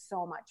great. It's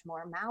so much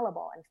more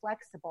malleable and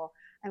flexible.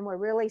 And we're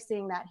really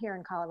seeing that here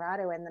in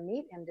Colorado in the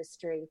meat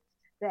industry,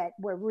 that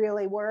we're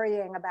really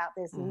worrying about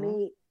this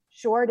meat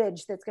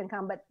shortage that's going to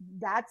come. But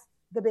that's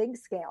the big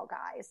scale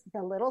guys.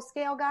 The little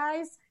scale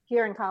guys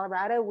here in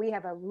Colorado, we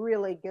have a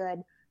really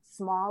good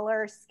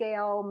smaller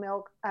scale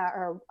milk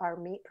or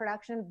meat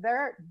production.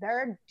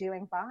 They're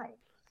doing fine.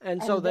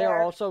 And so they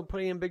are also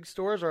putting in big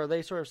stores, or are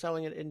they sort of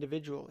selling it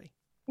individually?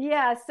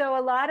 Yeah, so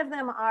a lot of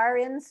them are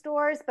in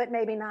stores, but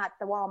maybe not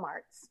the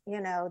Walmarts.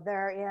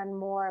 They're in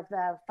more of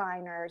the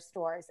finer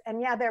stores.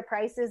 And yeah, their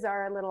prices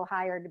are a little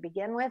higher to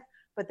begin with,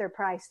 but their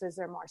prices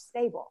are more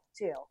stable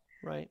too.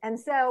 Right. And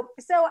so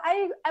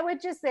I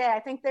would just say,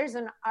 I think there's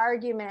an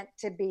argument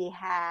to be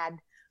had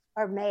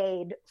or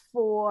made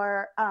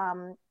for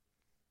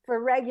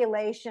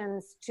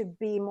regulations to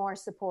be more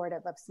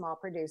supportive of small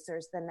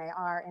producers than they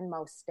are in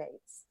most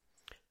states.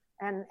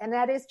 And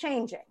that is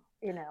changing,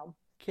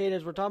 Kate,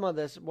 as we're talking about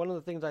this, one of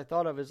the things I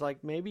thought of is,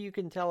 like, maybe you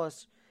can tell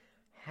us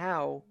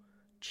how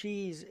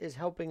cheese is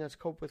helping us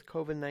cope with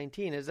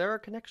COVID-19. Is there a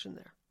connection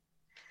there?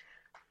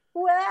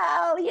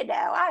 Well,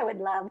 I would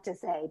love to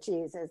say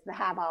cheese is the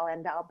have all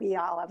end all be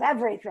all of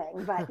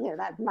everything, but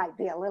that might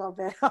be a little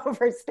bit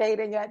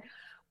overstating it.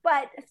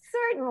 But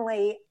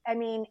certainly, I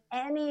mean,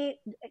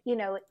 any,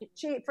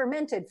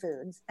 fermented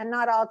foods, and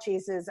not all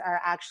cheeses are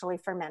actually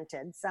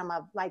fermented. Some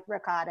of, like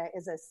ricotta,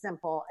 is a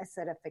simple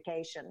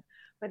acidification.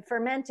 But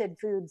fermented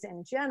foods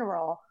in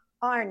general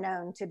are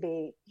known to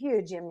be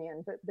huge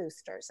immune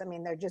boosters. I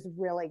mean, they're just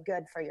really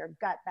good for your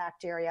gut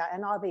bacteria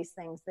and all these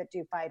things that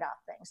do fight off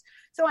things.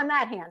 So on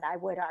that hand, I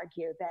would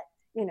argue that,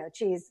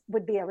 cheese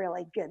would be a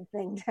really good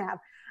thing to have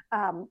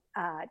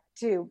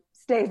to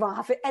stave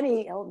off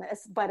any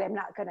illness, but I'm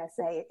not going to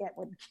say it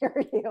would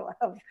cure you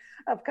of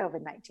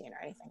COVID-19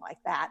 or anything like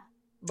that.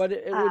 But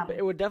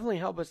it would definitely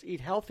help us eat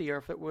healthier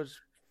if it was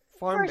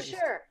farm-based.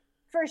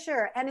 For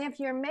sure. And if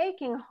you're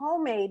making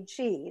homemade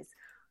cheese,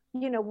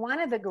 one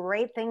of the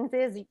great things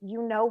is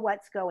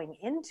what's going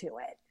into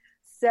it.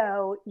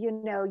 So,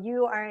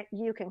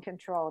 you can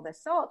control the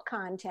salt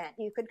content.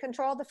 You could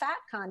control the fat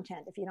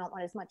content. If you don't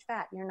want as much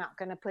fat, you're not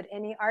going to put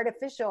any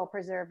artificial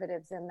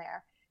preservatives in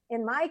there.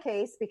 In my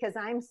case, because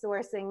I'm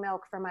sourcing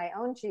milk for my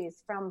own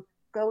cheese from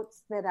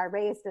goats that are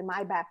raised in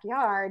my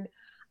backyard,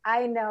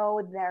 I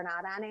know they're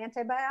not on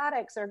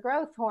antibiotics or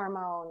growth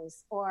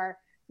hormones or,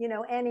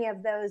 any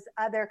of those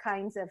other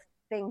kinds of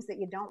things that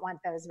you don't want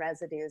those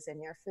residues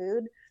in your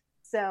food.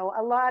 So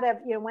a lot of,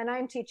 when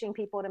I'm teaching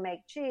people to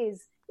make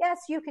cheese,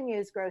 yes, you can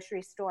use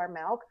grocery store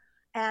milk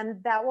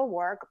and that will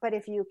work. But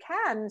if you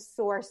can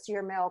source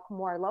your milk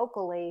more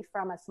locally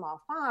from a small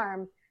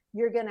farm,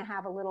 you're going to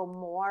have a little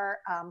more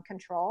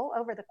control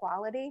over the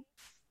quality.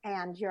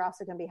 And you're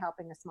also going to be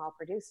helping a small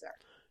producer.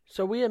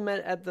 So we had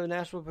met at the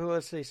National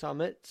Publicity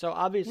Summit. So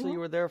obviously you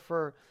were there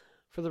for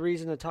the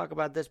reason to talk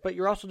about this, but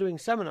you're also doing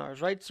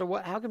seminars, right? So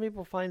how can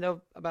people find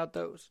out about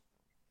those?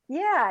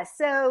 Yeah,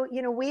 so,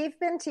 we've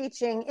been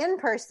teaching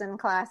in-person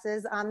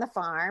classes on the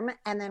farm,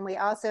 and then we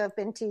also have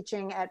been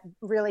teaching at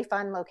really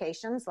fun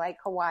locations like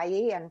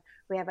Hawaii, and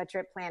we have a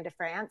trip planned to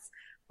France.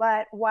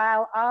 But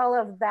while all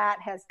of that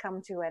has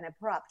come to an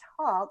abrupt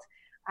halt,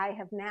 I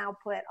have now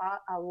put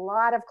a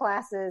lot of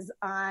classes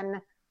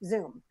on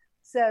Zoom.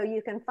 So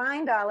you can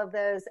find all of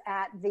those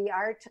at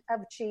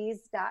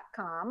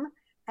theartofcheese.com.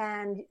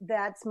 And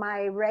that's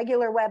my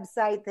regular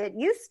website that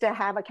used to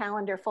have a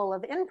calendar full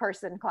of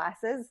in-person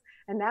classes,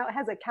 and now it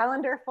has a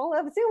calendar full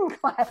of Zoom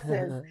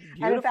classes.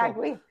 And in fact,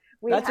 we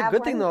that's have a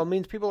good thing, though. It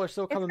means people are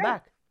still coming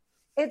back.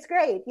 It's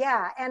great,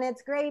 yeah, and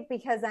it's great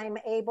because I'm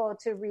able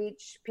to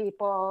reach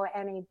people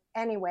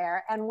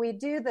anywhere, and we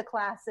do the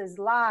classes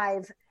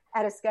live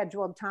at a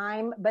scheduled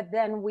time, but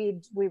then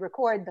we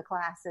record the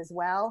class as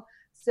well,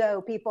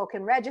 so people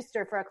can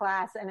register for a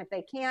class, and if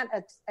they can't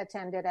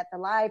attend it at the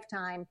live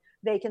time,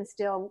 they can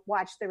still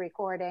watch the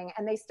recording,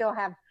 and they still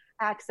have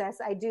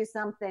access. I do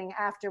something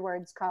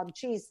afterwards called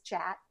Cheese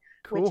Chat,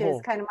 cool. Which is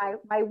kind of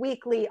my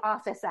weekly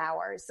office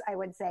hours, I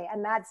would say.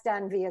 And that's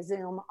done via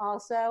Zoom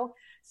also,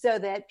 so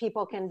that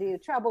people can do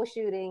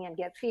troubleshooting and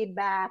get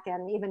feedback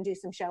and even do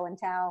some show and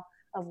tell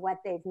of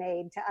what they've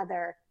made to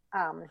other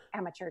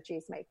amateur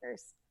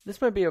cheesemakers. This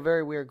might be a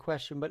very weird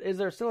question, but is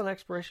there still an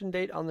expiration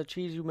date on the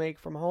cheese you make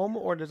from home,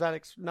 or does that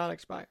not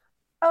expire?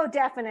 Oh,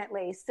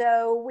 definitely.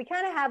 So we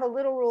kind of have a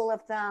little rule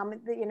of thumb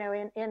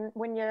that, in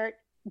when you're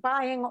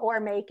buying or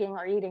making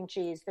or eating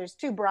cheese, there's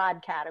two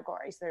broad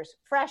categories. There's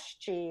fresh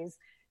cheese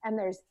and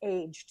there's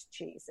aged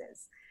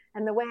cheeses.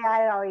 And the way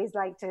I always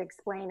like to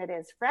explain it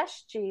is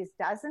fresh cheese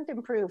doesn't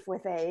improve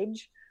with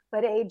age,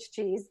 but aged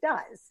cheese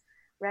does,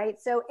 right?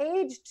 So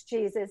aged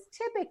cheeses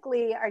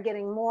typically are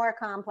getting more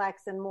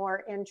complex and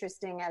more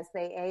interesting as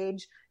they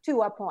age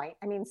to a point.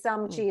 I mean,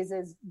 some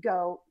cheeses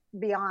go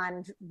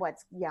beyond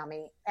what's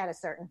yummy at a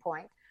certain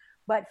point.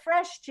 But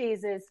fresh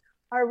cheeses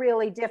are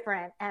really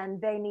different and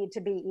they need to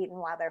be eaten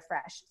while they're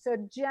fresh. So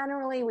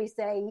generally we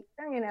say,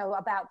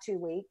 about 2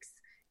 weeks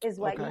is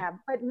what you have.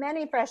 But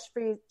many fresh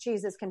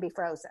cheeses can be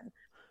frozen.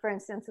 For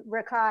instance,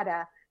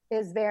 ricotta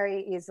is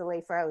very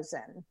easily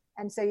frozen.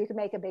 And so you can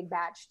make a big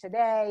batch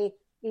today,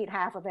 eat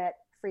half of it,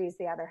 freeze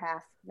the other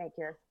half, make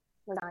your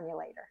lasagna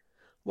later.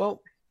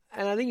 Well,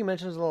 and I think you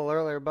mentioned this a little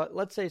earlier, but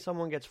let's say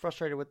someone gets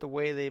frustrated with the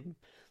way the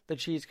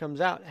cheese comes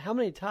out. How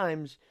many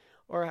times,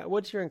 or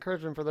what's your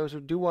encouragement for those who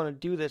do want to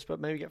do this but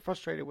maybe get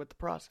frustrated with the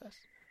process?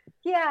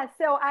 Yeah,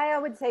 so I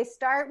would say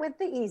start with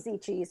the easy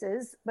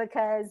cheeses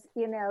because,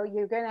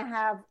 you're going to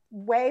have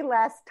way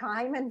less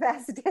time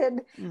invested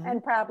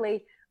and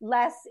probably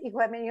less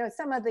equipment.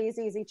 Some of these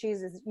easy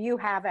cheeses, you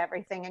have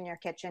everything in your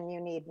kitchen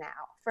you need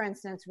now. For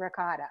instance,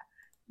 ricotta.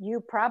 You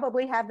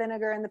probably have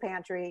vinegar in the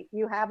pantry.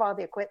 You have all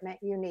the equipment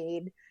you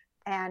need,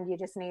 and you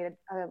just need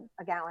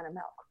a gallon of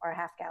milk or a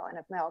half gallon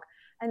of milk.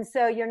 And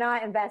so you're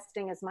not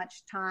investing as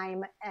much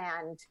time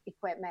and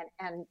equipment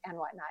and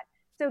whatnot.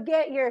 So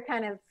get your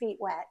kind of feet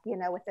wet,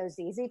 with those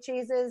easy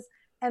cheeses,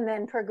 and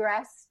then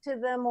progress to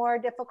the more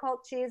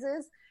difficult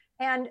cheeses.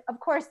 And of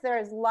course,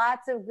 there's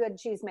lots of good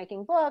cheese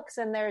making books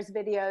and there's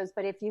videos,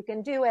 but if you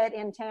can do it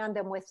in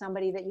tandem with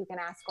somebody that you can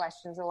ask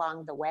questions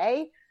along the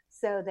way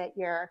so that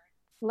you're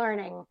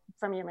learning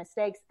from your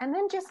mistakes. And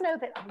then just know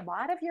that a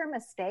lot of your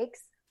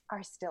mistakes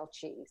are still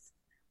cheese.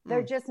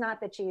 They're just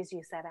not the cheese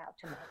you set out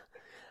to make.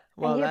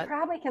 Well, and you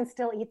probably can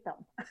still eat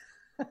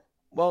them.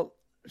 Well,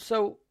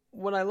 so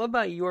what I love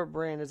about your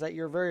brand is that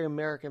you're very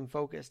American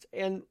focused.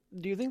 And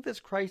do you think this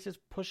crisis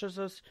pushes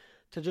us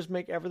to just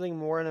make everything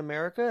more in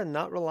America and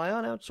not rely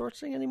on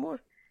outsourcing anymore?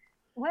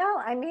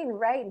 Well, I mean,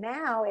 right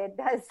now it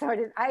does sort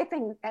of, I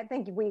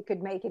think we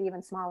could make it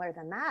even smaller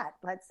than that.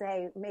 Let's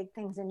say make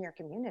things in your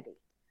community,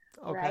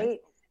 right?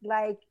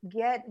 Like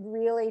get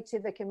really to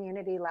the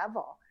community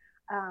level.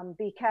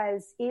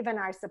 Because even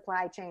our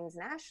supply chains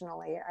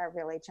nationally are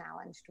really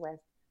challenged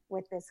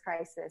with this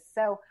crisis.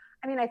 So,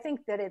 I mean, I think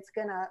that it's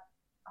going to,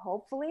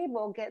 hopefully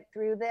we'll get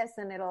through this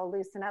and it'll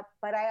loosen up.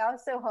 But I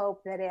also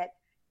hope that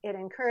it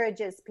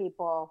encourages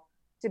people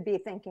to be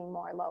thinking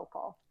more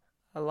local.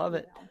 I love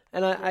it.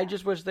 And I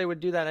just wish they would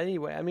do that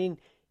anyway. I mean,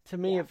 to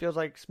me, it feels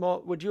like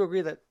would you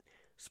agree that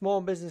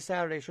Small Business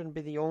Saturday shouldn't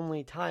be the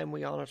only time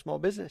we honor small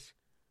business?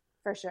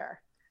 For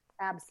sure.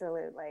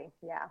 Absolutely.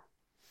 Yeah.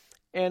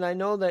 And I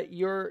know that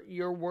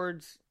your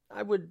words,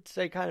 I would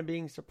say, kind of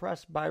being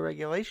suppressed by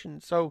regulation.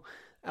 So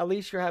at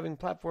least you're having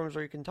platforms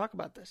where you can talk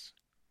about this.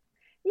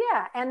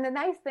 Yeah. And the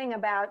nice thing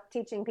about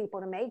teaching people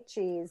to make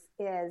cheese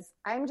is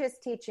I'm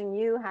just teaching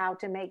you how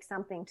to make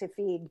something to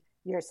feed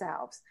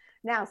yourselves.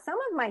 Now, some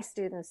of my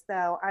students,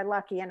 though, are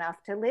lucky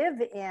enough to live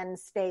in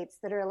states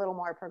that are a little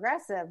more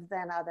progressive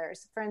than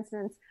others. For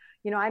instance,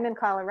 I'm in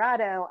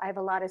Colorado. I have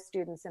a lot of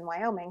students in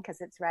Wyoming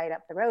because it's right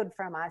up the road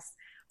from us.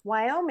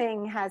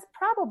 Wyoming has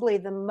probably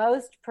the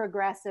most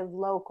progressive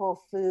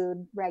local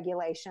food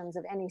regulations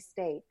of any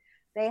state.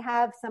 They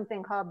have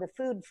something called the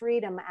Food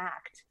Freedom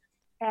Act,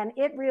 and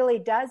it really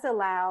does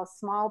allow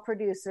small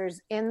producers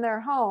in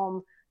their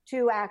home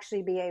to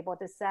actually be able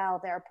to sell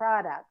their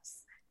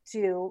products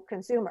to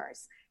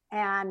consumers.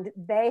 And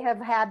they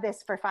have had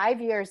this for 5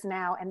 years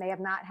now, and they have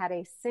not had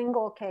a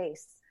single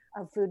case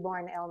of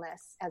foodborne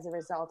illness as a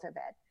result of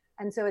it.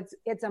 And so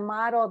it's a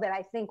model that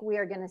I think we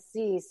are going to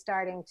see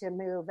starting to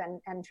move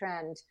and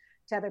trend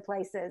to other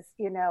places.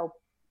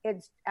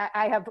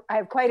 I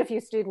have quite a few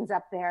students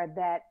up there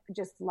that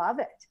just love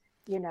it,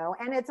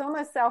 and it's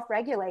almost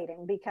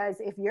self-regulating, because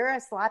if you're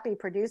a sloppy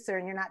producer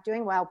and you're not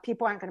doing well,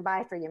 people aren't going to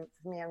buy from you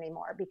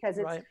anymore, because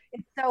it's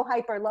so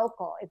hyper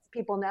local. It's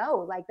people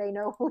know, like they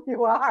know who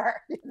you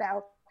are,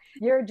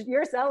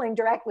 you're selling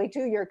directly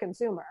to your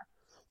consumer.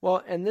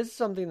 Well, and this is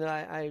something that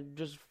I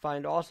just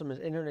find awesome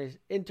is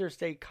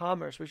interstate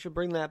commerce. We should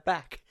bring that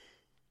back.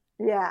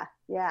 Yeah,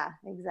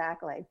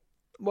 exactly.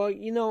 Well,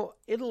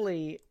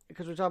 Italy,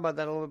 because we talked about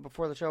that a little bit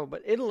before the show,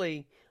 but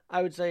Italy,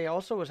 I would say,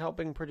 also was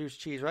helping produce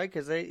cheese, right?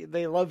 Because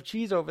they love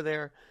cheese over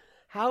there.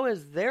 How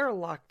has their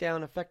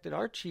lockdown affected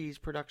our cheese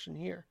production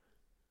here?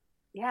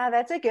 Yeah,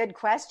 that's a good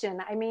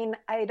question. I mean,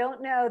 I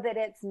don't know that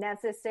it's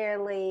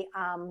necessarily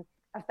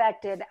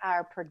affected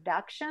our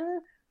production,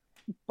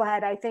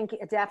 but I think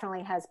it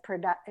definitely has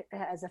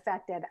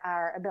affected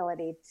our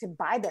ability to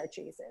buy their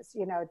cheeses,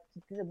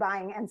 the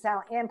buying and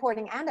selling,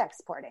 importing and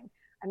exporting.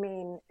 I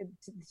mean,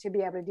 to be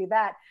able to do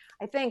that.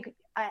 I think,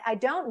 I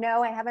don't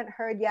know, I haven't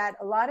heard yet,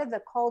 a lot of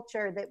the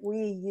culture that we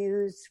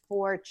use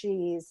for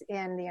cheese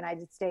in the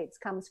United States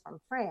comes from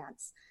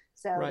France.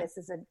 So This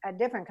is a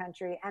different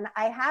country. And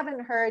I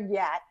haven't heard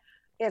yet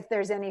if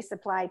there's any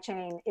supply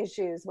chain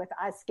issues with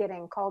us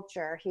getting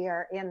culture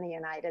here in the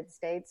United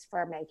States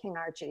for making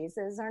our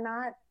cheeses or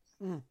not.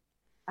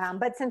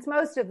 But since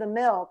most of the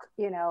milk,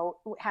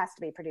 has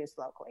to be produced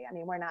locally. I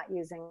mean, we're not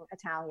using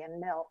Italian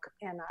milk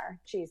in our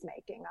cheese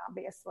making,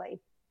 obviously.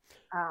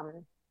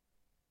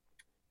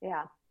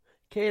 Yeah.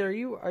 Kate, are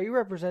you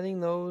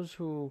representing those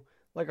who,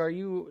 like, are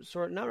you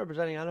not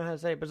representing, I don't know how to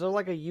say it, but is there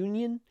like a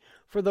union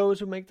for those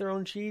who make their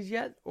own cheese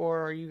yet?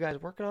 Or are you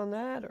guys working on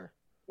that, or?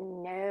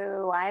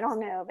 No, I don't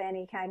know of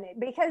any kind of,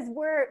 because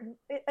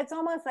it's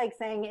almost like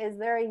saying, is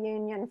there a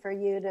union for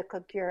you to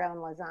cook your own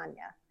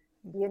lasagna?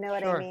 You know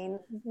what I mean?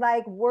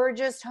 Like, we're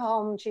just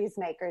home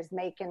cheesemakers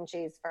making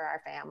cheese for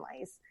our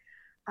families.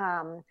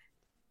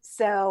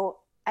 So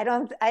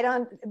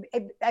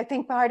I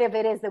think part of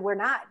it is that we're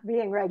not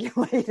being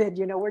regulated,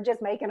 we're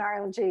just making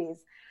our own cheese.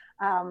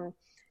 And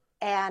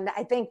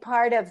I think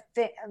part of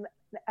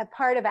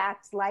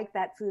acts like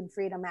that Food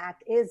Freedom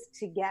Act is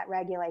to get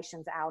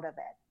regulations out of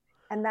it.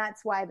 And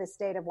that's why the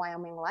state of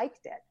Wyoming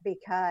liked it,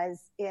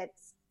 because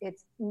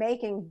it's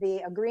making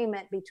the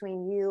agreement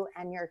between you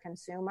and your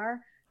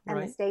consumer,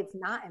 and the state's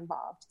not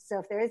involved. So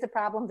if there is a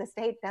problem, the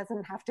state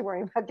doesn't have to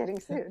worry about getting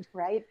sued,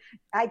 right?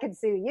 I could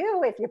sue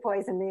you if you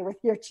poison me with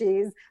your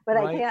cheese, but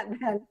I can't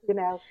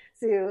then,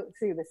 sue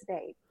the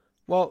state.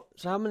 Well,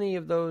 so how many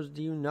of those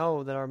do you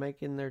know that are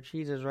making their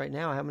cheeses right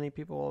now? How many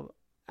people,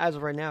 as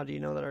of right now, do you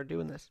know that are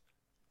doing this?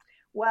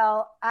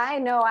 Well, I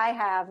know I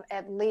have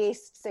at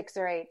least 6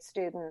 or 8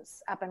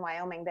 students up in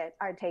Wyoming that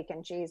are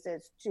taking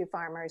cheeses to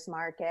farmers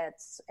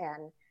markets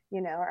and,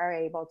 are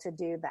able to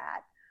do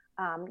that.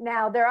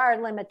 Now, there are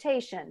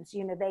limitations.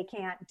 They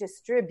can't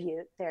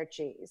distribute their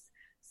cheese.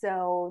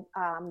 So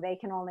they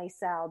can only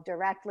sell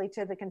directly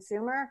to the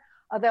consumer.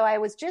 Although I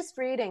was just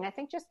reading, I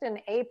think just in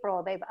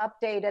April, they've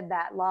updated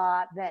that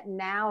law that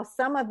now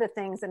some of the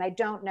things, and I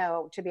don't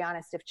know, to be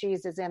honest, if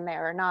cheese is in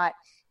there or not,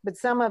 but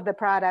some of the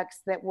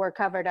products that were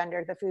covered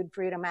under the Food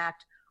Freedom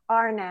Act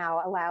are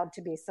now allowed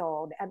to be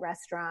sold at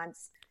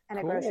restaurants and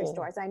at grocery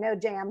stores. I know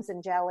jams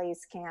and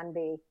jellies can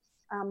be.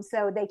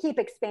 So they keep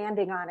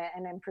expanding on it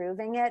and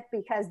improving it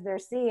because they're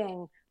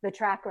seeing the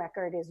track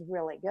record is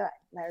really good.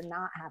 They're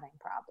not having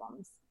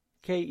problems.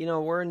 Kate,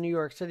 we're in New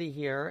York City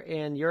here,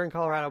 and you're in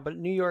Colorado, but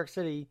New York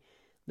City,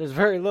 there's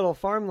very little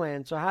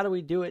farmland. So how do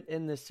we do it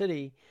in the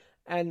city?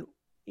 And,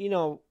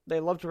 they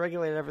love to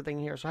regulate everything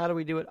here. So how do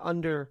we do it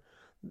under,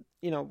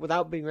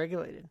 without being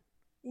regulated?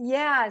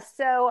 Yeah.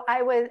 So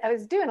I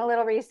was doing a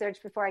little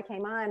research before I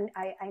came on.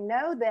 I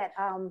know that,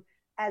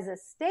 as a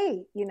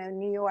state,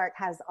 New York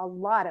has a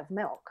lot of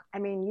milk. I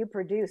mean, you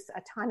produce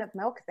a ton of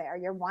milk there.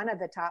 You're one of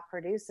the top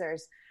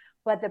producers.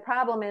 But the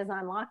problem is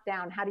on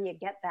lockdown, how do you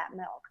get that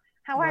milk?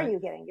 How are you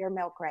getting your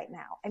milk right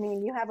now? I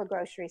mean, you have a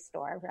grocery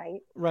store,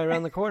 right? Right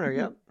around the corner,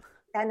 yep.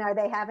 And are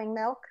they having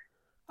milk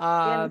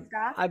in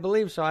stock? I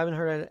believe so. I haven't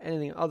heard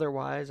anything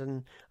otherwise.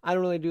 And I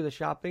don't really do the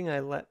shopping.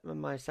 I let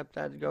my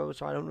stepdad go,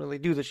 so I don't really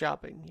do the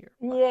shopping here.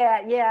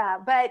 Yeah.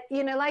 But,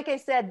 like I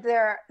said,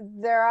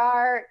 there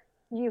are...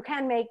 You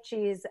can make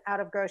cheese out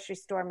of grocery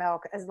store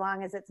milk as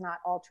long as it's not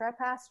ultra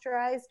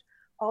pasteurized.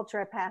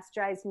 Ultra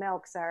pasteurized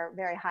milks are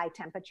very high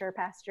temperature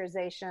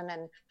pasteurization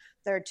and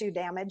they're too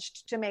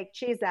damaged to make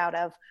cheese out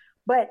of.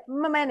 But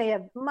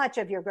much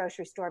of your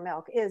grocery store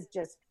milk is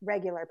just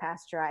regular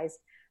pasteurized.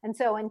 And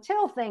so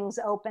until things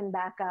open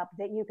back up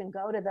that you can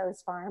go to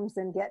those farms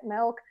and get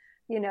milk,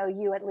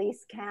 you at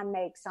least can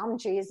make some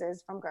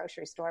cheeses from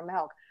grocery store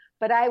milk.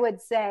 But I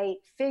would say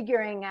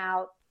figuring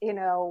out,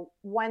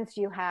 once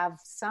you have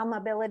some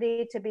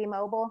ability to be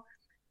mobile,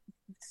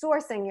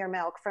 sourcing your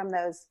milk from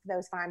those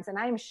farms. And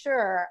I'm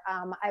sure,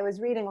 I was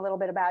reading a little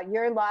bit about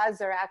your laws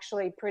are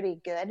actually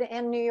pretty good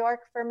in New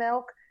York for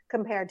milk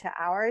compared to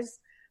ours.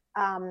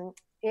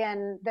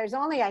 And there's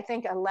only, I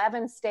think,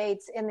 11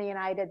 states in the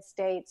United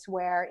States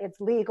where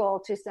it's legal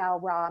to sell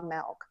raw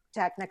milk,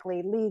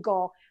 technically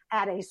legal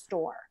at a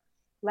store.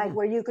 Like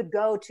where you could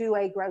go to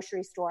a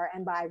grocery store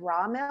and buy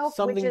raw milk.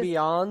 Something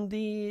beyond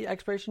the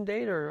expiration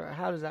date, or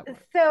how does that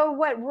work? So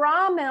what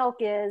raw milk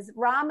is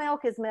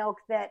milk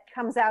that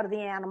comes out of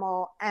the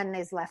animal and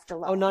is left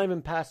alone. Oh, not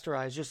even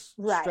pasteurized, just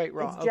straight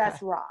raw. It's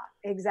just raw,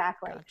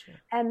 exactly. Gotcha.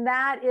 And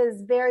that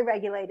is very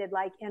regulated.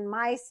 Like in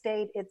my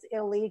state, it's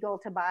illegal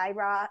to buy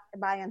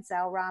and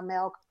sell raw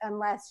milk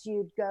unless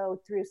you go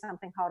through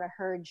something called a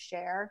herd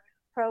share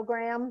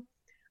program.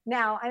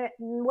 Now,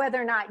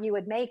 whether or not you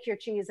would make your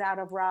cheese out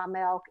of raw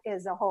milk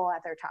is a whole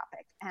other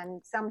topic.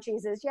 And some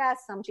cheeses,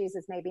 yes, some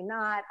cheeses, maybe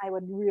not. I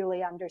would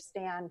really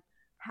understand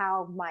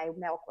how my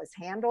milk was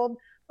handled.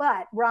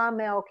 But raw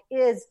milk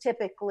is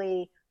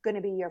typically going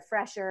to be your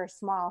fresher,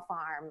 small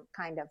farm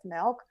kind of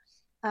milk.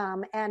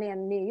 And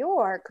in New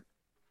York,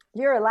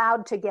 you're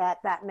allowed to get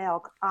that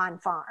milk on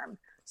farm.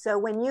 So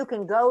when you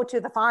can go to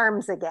the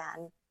farms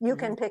again, you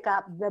can pick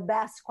up the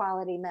best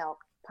quality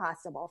milk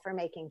possible for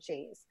making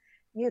cheese.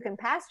 You can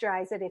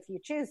pasteurize it if you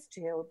choose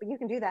to, but you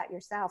can do that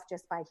yourself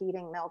just by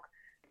heating milk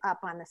up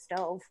on the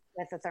stove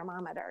with a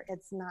thermometer.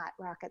 It's not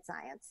rocket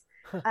science.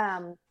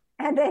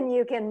 And then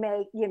you can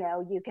make,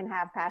 you can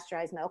have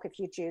pasteurized milk if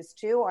you choose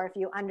to, or if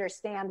you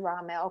understand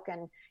raw milk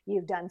and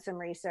you've done some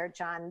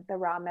research on the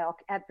raw milk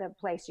at the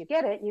place you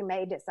get it, you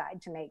may decide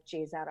to make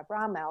cheese out of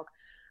raw milk.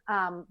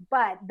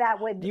 But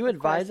that would... Do you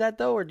advise that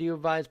though, or do you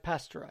advise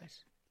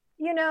pasteurize?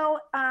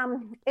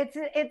 It's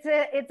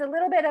a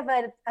little bit of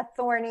a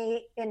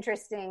thorny,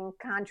 interesting,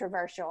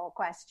 controversial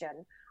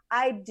question.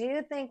 I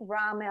do think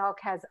raw milk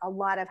has a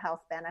lot of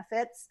health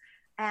benefits,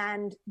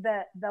 and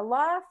the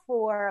law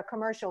for a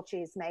commercial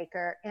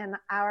cheesemaker in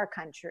our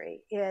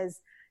country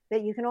is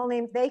that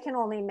they can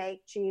only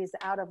make cheese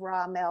out of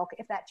raw milk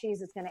if that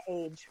cheese is going to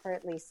age for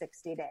at least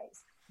 60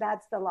 days.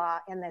 That's the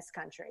law in this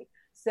country.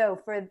 So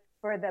for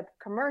the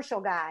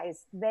commercial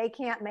guys, they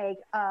can't make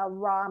a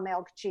raw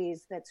milk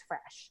cheese that's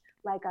fresh.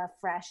 Like a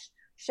fresh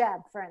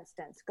Chev, for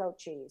instance, goat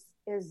cheese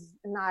is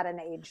not an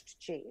aged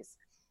cheese.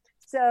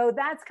 So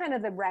that's kind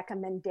of the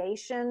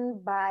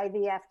recommendation by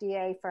the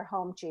FDA for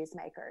home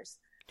cheesemakers.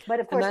 But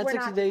of course, and that we're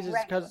 60 not days is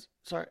because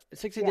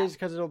 60 days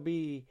because it'll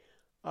be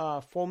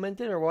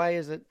fomented, or why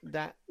is it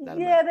that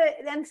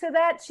and so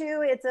that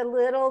too, it's a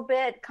little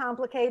bit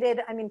complicated.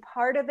 I mean,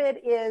 part of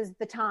it is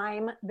the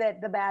time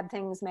that the bad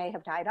things may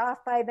have died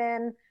off by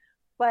then.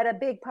 But a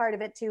big part of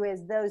it, too,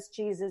 is those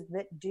cheeses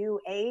that do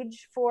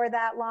age for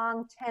that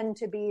long tend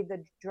to be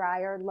the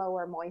drier,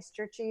 lower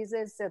moisture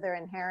cheeses. So they're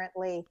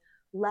inherently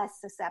less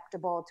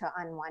susceptible to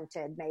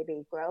unwanted,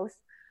 maybe, growth.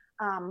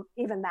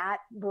 Even that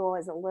rule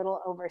is a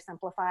little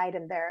oversimplified,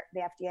 and the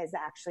FDA is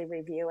actually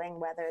reviewing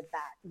whether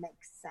that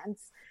makes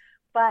sense.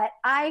 But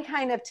I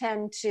kind of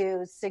tend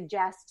to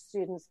suggest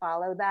students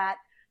follow that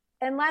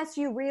unless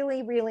you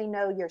really, really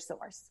know your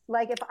source.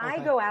 Like if I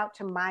go out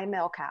to my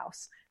milk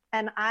house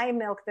and I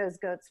milk those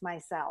goats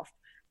myself,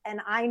 and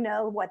I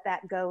know what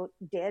that goat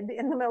did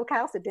in the milk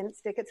house. It didn't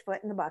stick its foot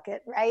in the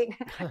bucket, right?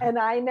 And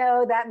I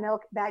know that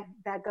milk, that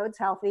goat's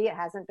healthy. It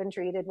hasn't been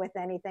treated with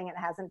anything. It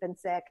hasn't been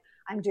sick.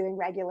 I'm doing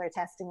regular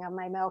testing of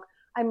my milk.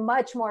 I'm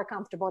much more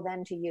comfortable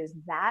then to use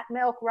that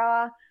milk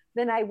raw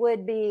than I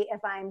would be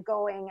if I'm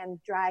going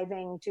and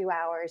driving 2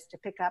 hours to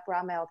pick up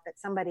raw milk that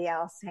somebody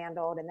else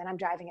handled. And then I'm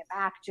driving it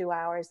back 2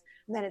 hours.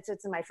 And then it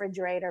sits in my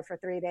refrigerator for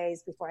 3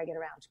 days before I get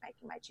around to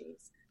making my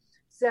cheese.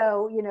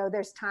 So,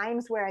 there's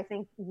times where I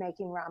think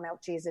making raw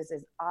milk cheeses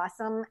is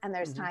awesome. And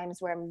there's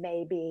times where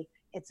maybe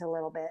it's a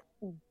little bit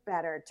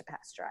better to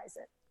pasteurize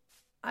it.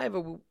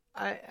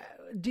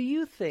 Do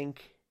you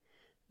think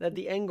that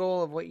the end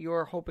goal of what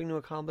you're hoping to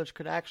accomplish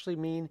could actually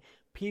mean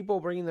people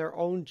bringing their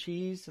own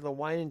cheese to the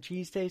wine and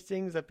cheese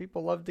tastings that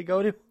people love to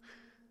go to?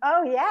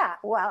 Oh, yeah.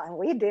 Well, and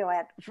we do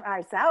it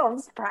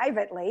ourselves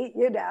privately,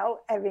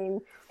 I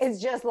mean,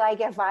 it's just like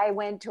if I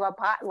went to a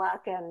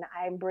potluck and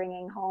I'm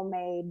bringing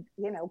homemade,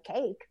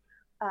 cake.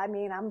 I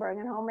mean, I'm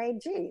bringing homemade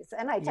cheese.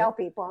 And I tell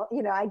people,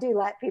 I do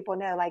let people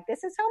know, like,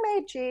 this is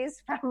homemade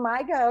cheese from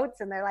my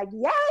goats. And they're like,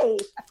 yay!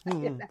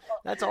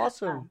 That's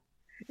awesome.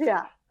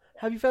 Yeah.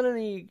 Have you found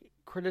any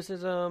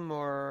criticism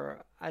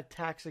or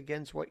attacks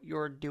against what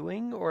you're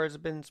doing, or has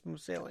it been smooth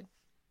sailing?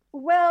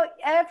 Well,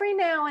 every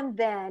now and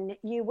then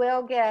you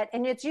will get,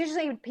 and it's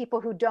usually people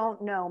who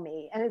don't know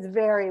me, and it's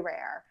very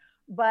rare.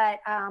 But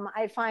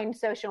I find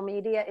social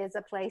media is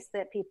a place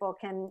that people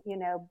can,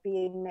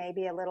 be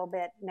maybe a little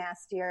bit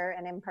nastier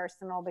and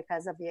impersonal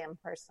because of the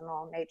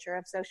impersonal nature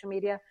of social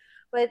media.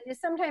 But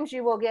sometimes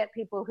you will get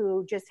people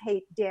who just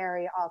hate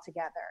dairy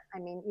altogether. I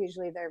mean,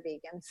 usually they're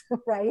vegans,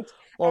 right?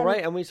 Well,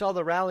 right. And we saw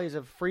the rallies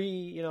of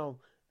free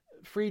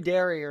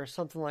dairy or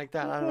something like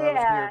that. I don't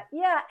know.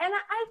 Yeah. And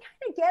I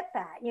kind of get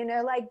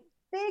that, like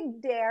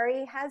big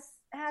dairy has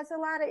a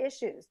lot of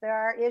issues. There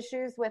are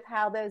issues with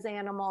how those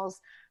animals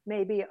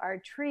maybe are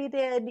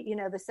treated,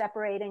 the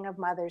separating of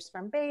mothers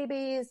from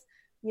babies,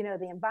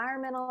 the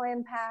environmental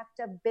impact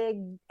of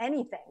big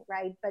anything,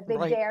 right? But big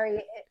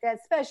dairy,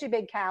 especially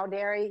big cow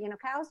dairy,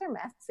 cows are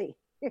messy,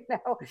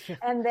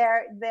 and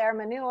their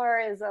manure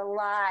is a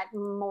lot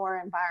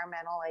more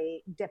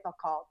environmentally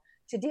difficult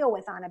to deal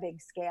with on a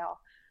big scale.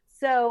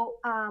 So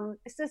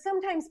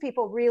sometimes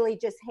people really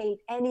just hate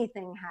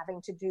anything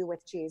having to do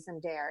with cheese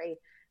and dairy.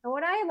 And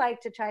what I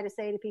like to try to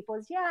say to people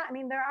is, I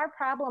mean, there are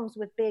problems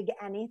with big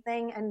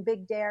anything, and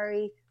big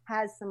dairy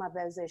has some of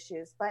those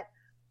issues. But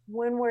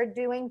when we're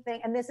doing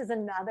things, and this is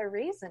another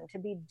reason to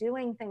be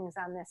doing things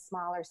on this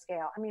smaller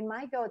scale. I mean,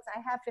 my goats, I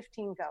have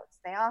 15 goats.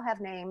 They all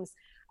have names.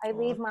 I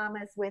leave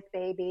mamas with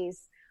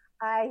babies.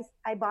 I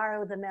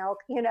borrow the milk,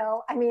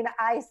 I mean,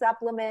 I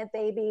supplement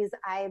babies.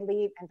 I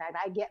leave, in fact,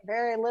 I get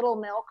very little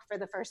milk for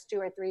the first 2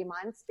 or 3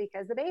 months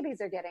because the babies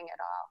are getting it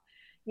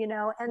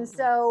all, and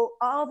so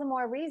all the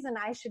more reason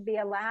I should be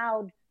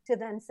allowed to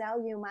then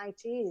sell you my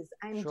cheese.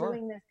 I'm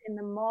doing this in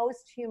the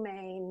most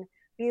humane,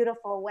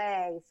 beautiful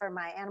way for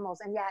my animals.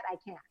 And yet I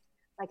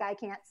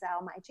can't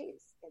sell my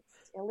cheese.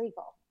 It's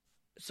illegal.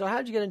 So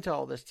how'd you get into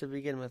all this to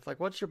begin with? Like,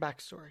 what's your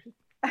backstory?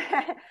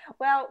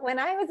 Well, when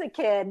I was a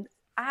kid,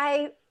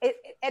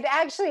 it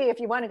actually, if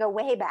you want to go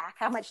way back,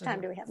 how much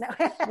time do we have now?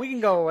 We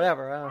can go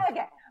whatever.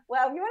 Okay.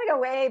 Well, if you want to go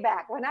way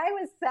back, when I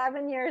was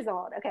 7 years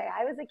old,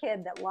 I was a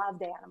kid that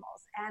loved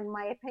animals, and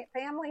my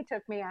family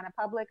took me on a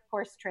public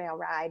horse trail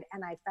ride,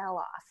 and I fell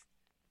off.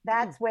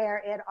 That's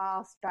where it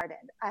all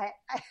started.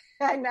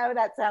 I know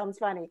that sounds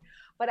funny,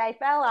 but I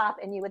fell off,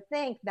 and you would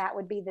think that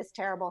would be this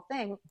terrible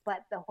thing, but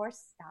the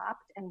horse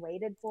stopped and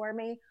waited for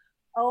me.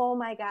 Oh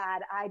my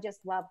God, I just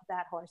loved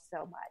that horse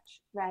so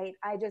much, right?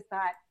 I just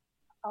thought,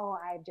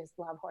 I just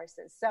love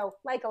horses. So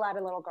like a lot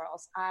of little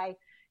girls, I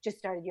just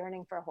started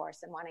yearning for a horse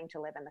and wanting to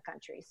live in the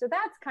country. So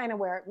that's kind of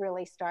where it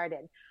really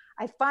started.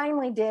 I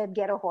finally did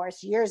get a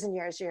horse years and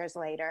years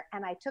later,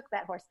 and I took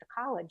that horse to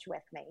college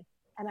with me,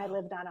 and I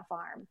lived on a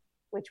farm,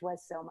 which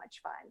was so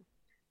much fun.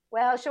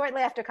 Well,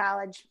 shortly after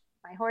college,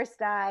 my horse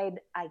died.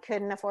 I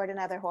couldn't afford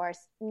another horse.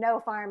 No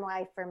farm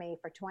life for me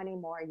for 20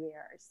 more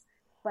years.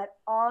 But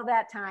all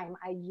that time,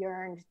 I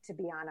yearned to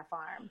be on a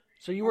farm.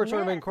 So you were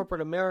sort of in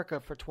corporate America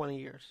for 20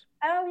 years.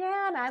 Oh,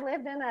 yeah. And I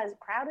lived in a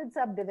crowded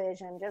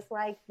subdivision, just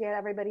like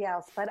everybody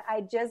else. But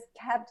I just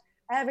kept,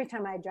 every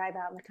time I drive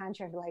out in the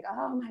country, I'd be like,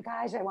 oh, my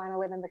gosh, I want to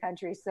live in the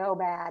country so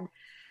bad.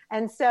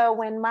 And so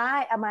when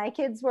my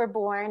kids were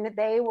born,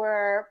 they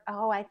were,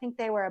 I think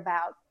they were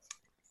about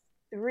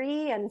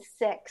 3 and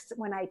 6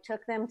 when I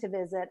took them to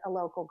visit a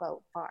local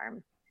goat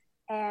farm.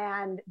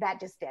 And that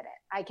just did it.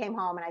 I came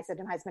home and I said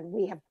to my husband,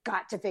 we have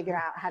got to figure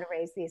out how to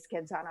raise these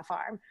kids on a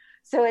farm.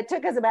 So it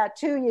took us about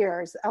 2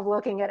 years of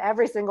looking at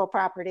every single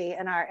property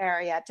in our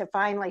area to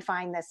finally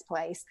find this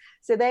place.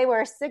 So they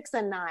were 6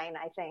 and 9,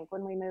 I think,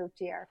 when we moved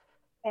here.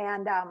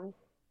 And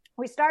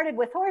we started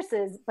with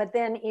horses, but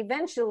then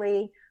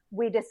eventually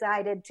we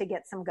decided to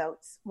get some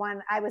goats.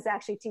 I was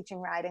actually teaching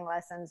riding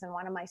lessons, and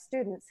one of my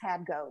students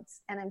had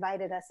goats and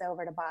invited us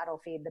over to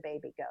bottle feed the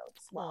baby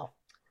goats. Well,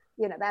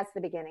 that's the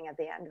beginning of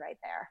the end right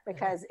there,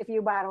 because if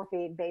you bottle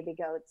feed baby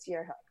goats,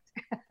 you're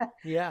hooked.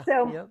 Yeah.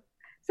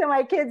 So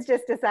my kids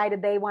just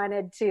decided they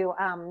wanted to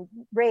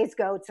raise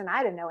goats, and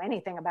I didn't know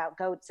anything about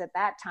goats at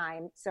that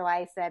time. So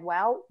I said,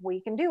 well, we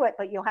can do it,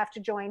 but you'll have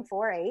to join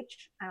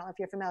 4-H. I don't know if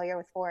you're familiar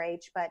with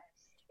 4-H, but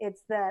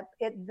it's the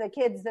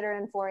kids that are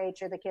in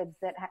 4-H are the kids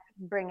that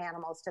bring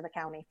animals to the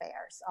county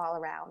fairs all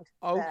around.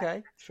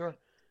 Okay, sure.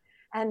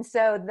 And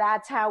so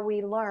that's how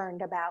we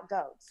learned about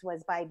goats,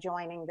 was by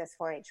joining this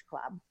 4-H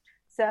club.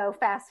 So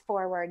fast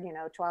forward,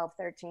 12,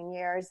 13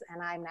 years,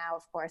 and I'm now,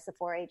 of course, a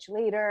 4-H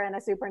leader and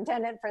a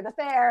superintendent for the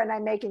fair, and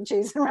I'm making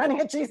cheese and running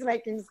a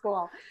cheese-making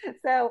school.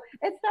 So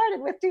it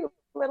started with 2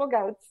 little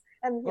goats.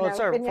 And, it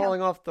started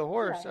falling off the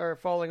horse, or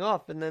falling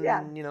off, and then,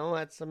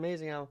 that's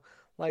amazing how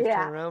life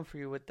turned around for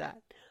you with that.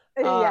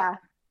 I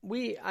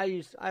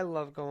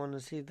love going to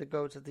see the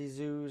goats at these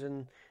zoos,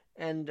 and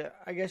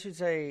I guess you'd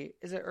say,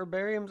 is it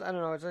herbariums? I don't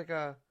know. It's like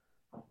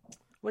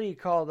what do you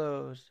call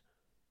those?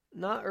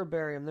 Not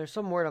herbarium. There's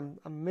some word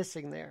I'm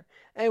missing there.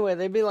 Anyway,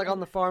 they'd be like on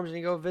the farms, and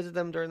you go visit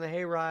them during the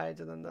hay rides,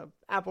 and then the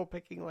apple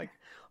picking, like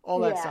all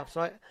that stuff.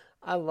 So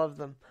I love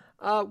them.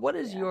 What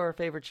is your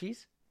favorite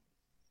cheese?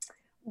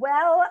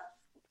 Well,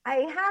 I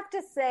have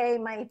to say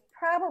my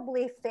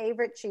probably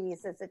favorite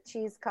cheese is a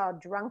cheese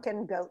called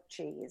Drunken Goat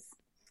Cheese.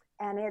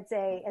 And it's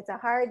a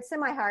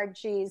semi-hard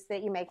cheese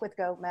that you make with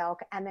goat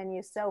milk, and then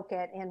you soak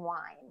it in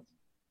wine.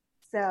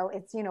 So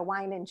it's,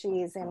 wine and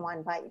cheese in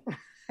one bite.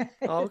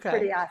 It's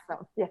pretty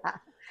awesome. Yeah.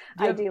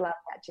 I do love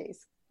that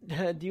cheese.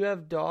 Do you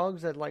have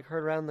dogs that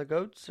herd around the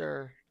goats,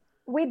 or?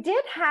 We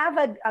did have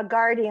a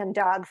guardian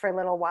dog for a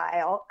little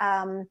while.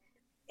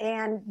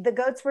 And the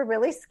goats were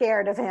really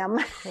scared of him.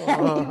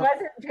 And he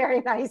wasn't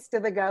very nice to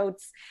the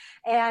goats.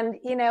 And,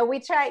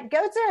 goats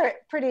are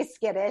pretty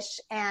skittish,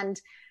 and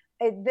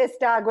this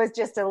dog was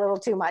just a little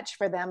too much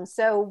for them.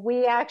 So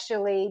we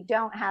actually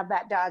don't have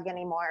that dog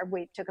anymore.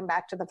 We took him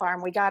back to the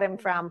farm we got him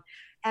from.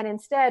 And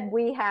instead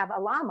we have a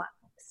llama.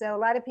 So a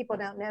lot of people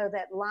don't know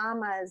that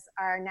llamas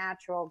are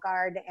natural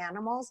guard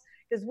animals,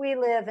 because we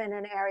live in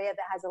an area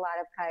that has a lot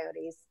of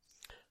coyotes.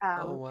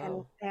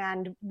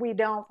 And we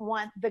don't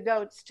want the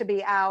goats to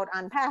be out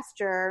on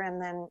pasture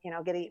and then,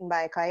 get eaten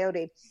by a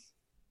coyote.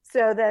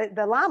 So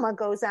the llama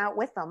goes out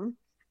with them,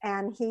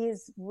 and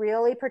he's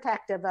really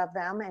protective of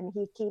them, and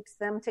he keeps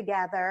them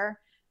together.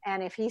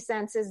 And if he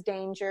senses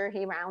danger,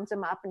 he rounds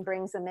them up and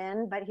brings them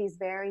in, but he's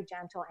very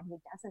gentle and he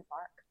doesn't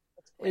bark.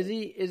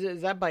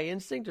 Is that by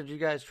instinct, or do you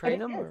guys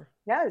train him? Or?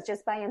 No, it's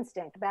just by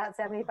instinct. About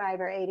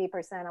 75 or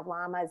 80% of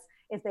llamas,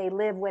 if they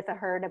live with a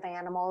herd of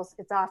animals,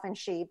 it's often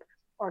sheep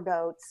or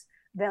goats,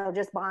 they'll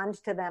just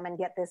bond to them and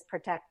get this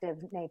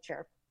protective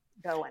nature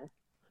going.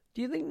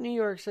 Do you think New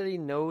York City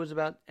knows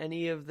about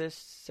any of this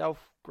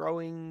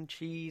self-growing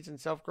cheese and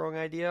self-growing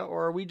idea,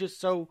 or are we just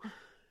so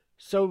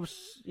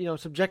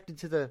subjected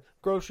to the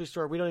grocery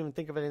store we don't even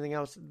think of anything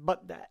else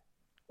but that?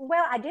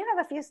 Well, I do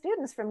have a few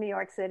students from New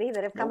York City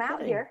that have come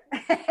out here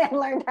and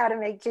learned how to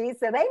make cheese,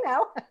 so they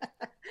know.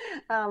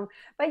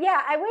 But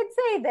yeah, I would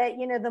say that,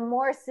 the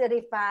more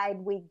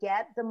cityfied we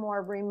get, the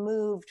more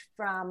removed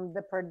from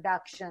the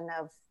production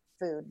of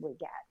food we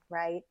get,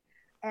 right?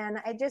 And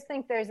I just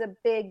think there's a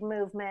big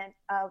movement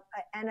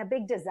and a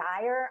big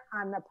desire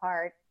on the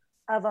part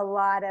of a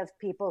lot of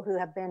people who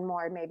have been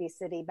more maybe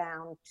city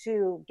bound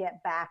to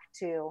get back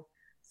to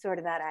sort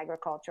of that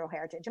agricultural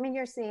heritage. I mean,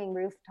 you're seeing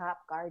rooftop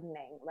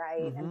gardening,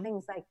 right? Mm-hmm. And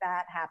things like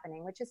that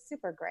happening, which is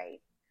super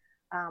great.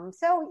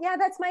 So yeah,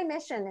 that's my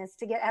mission, is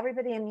to get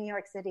everybody in New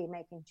York City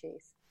making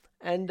cheese.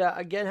 And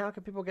again, how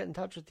can people get in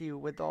touch with you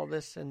with all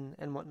this and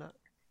whatnot?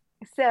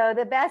 So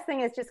the best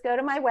thing is just go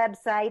to my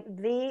website,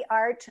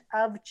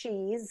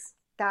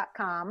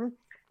 theartofcheese.com.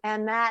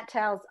 And that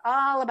tells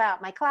all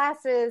about my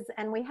classes.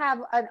 And we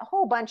have a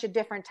whole bunch of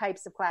different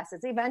types of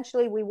classes.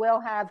 Eventually we will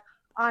have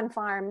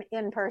on-farm,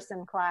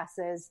 in-person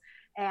classes.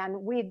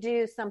 And we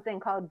do something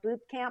called boot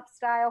camp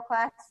style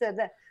class. So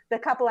the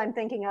couple I'm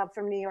thinking of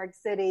from New York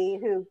City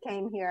who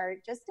came here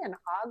just in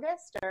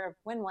August, or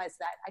when was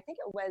that? I think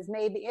it was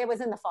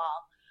in the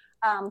fall,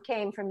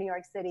 came from New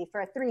York City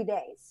for 3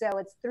 days. So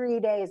it's 3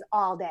 days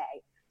all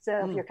day.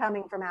 So if you're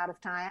coming from out of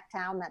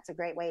town, that's a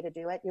great way to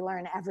do it. You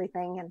learn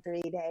everything in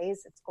 3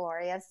 days. It's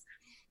glorious.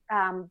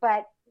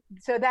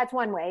 So that's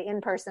one way,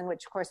 in person,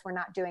 which of course we're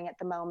not doing at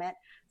the moment.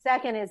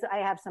 Second is I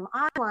have some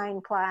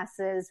online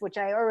classes, which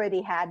I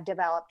already had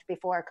developed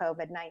before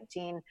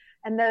COVID-19.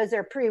 And those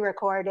are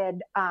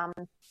pre-recorded,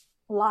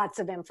 lots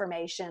of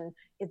information.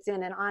 It's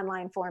in an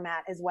online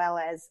format as well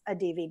as a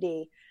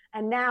DVD.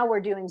 And now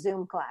we're doing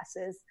Zoom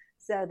classes.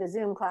 So the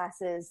Zoom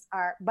classes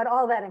but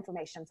all that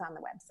information's on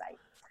the website.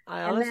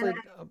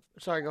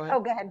 Sorry, go ahead. Oh,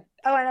 go ahead.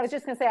 Oh, and I was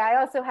just going to say, I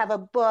also have a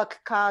book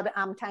called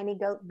Tiny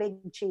Goat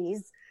Big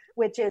Cheese,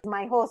 which is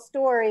my whole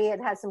story. It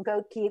has some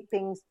goat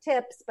keeping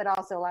tips, but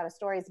also a lot of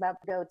stories about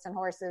goats and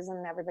horses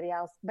and everybody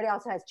else. But it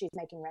also has cheese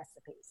making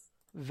recipes.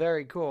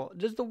 Very cool.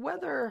 Does the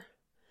weather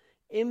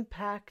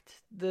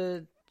impact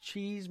the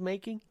cheese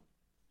making?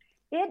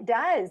 It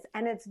does.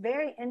 And it's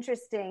very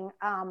interesting.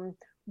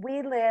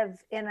 We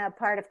live in a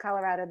part of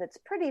Colorado that's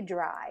pretty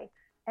dry.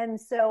 And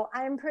so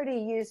I'm pretty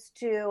used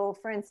to,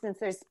 for instance,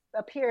 there's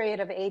a period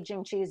of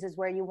aging cheeses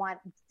where you want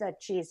the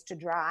cheese to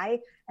dry,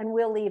 and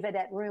we'll leave it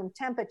at room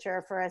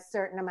temperature for a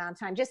certain amount of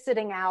time, just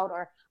sitting out,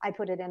 or I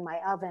put it in my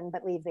oven,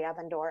 but leave the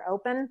oven door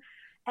open,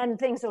 and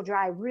things will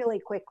dry really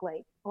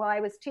quickly. Well,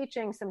 I was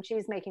teaching some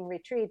cheese making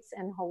retreats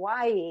in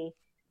Hawaii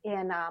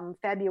in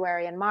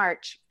February and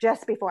March,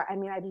 just before, I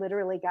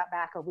literally got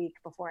back a week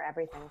before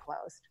everything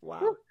closed. Wow.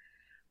 Whew.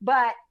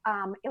 But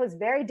it was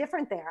very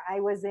different there.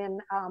 I was in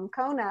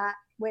Kona,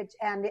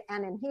 and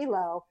in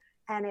Hilo,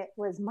 and it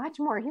was much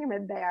more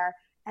humid there.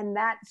 And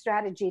that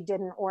strategy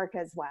didn't work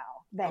as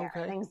well there.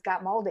 Okay. Things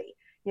got moldy,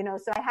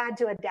 so I had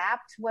to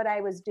adapt what I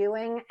was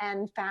doing,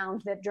 and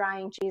found that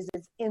drying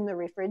cheeses in the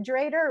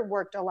refrigerator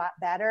worked a lot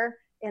better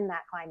in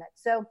that climate.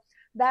 So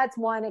that's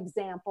one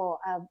example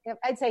of,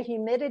 I'd say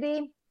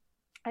humidity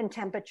and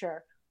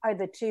temperature are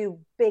the two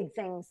big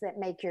things that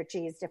make your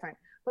cheese different.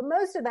 But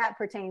most of that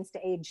pertains to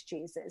aged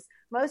cheeses.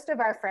 Most of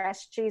our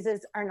fresh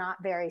cheeses are not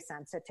very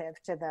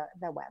sensitive to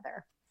the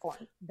weather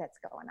form that's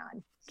going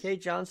on.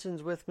 Kate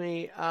Johnson's with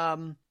me.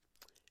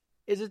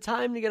 Is it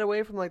time to get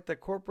away from like the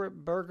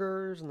corporate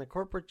burgers and the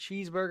corporate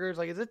cheeseburgers?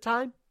 Like, is it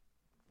time?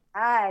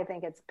 I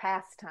think it's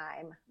past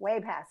time,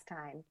 way past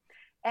time.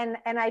 And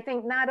I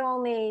think not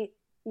only,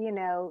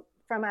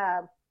 from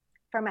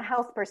a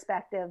health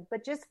perspective,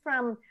 but just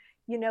from,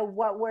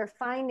 what we're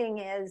finding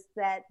is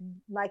that,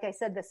 like I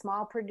said, the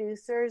small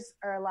producers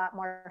are a lot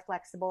more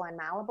flexible and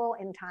malleable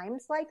in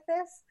times like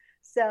this.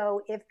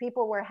 So if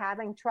people were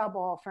having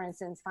trouble, for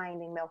instance,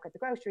 finding milk at the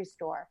grocery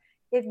store,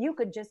 if you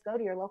could just go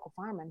to your local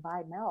farm and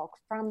buy milk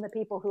from the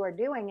people who are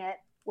doing it,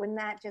 wouldn't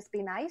that just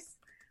be nice?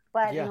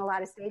 But in a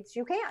lot of states,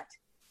 you can't,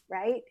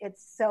 right?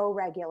 It's so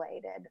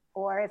regulated.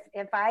 Or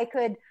if I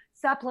could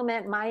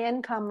supplement my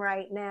income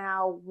right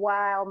now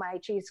while my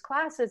cheese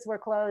classes were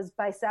closed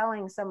by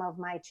selling some of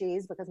my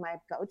cheese because my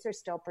goats are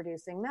still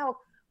producing milk,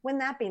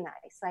 wouldn't that be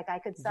nice? Like, I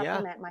could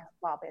supplement my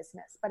small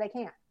business, but I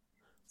can't.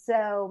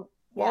 So,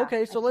 yeah. Well,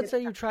 okay, so let's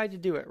say you tried to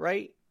do it,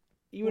 right?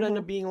 You would end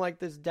up being like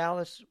this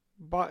Dallas,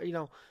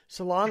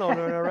 salon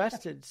owner and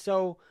arrested.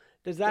 So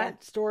does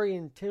that story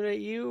intimidate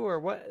you, or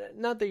what?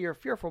 Not that you're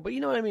fearful, but you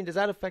know what I mean? Does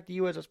that affect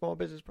you as a small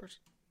business person?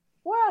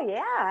 Well,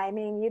 yeah.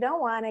 You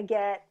don't want to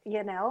get,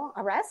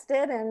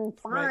 arrested and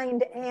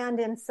fined. Right. And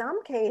in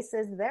some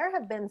cases, there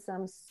have been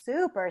some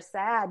super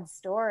sad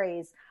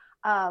stories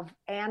of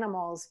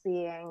animals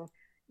being,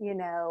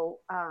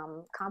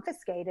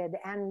 confiscated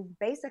and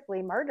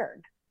basically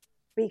murdered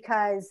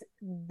because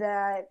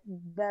the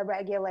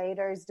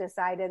regulators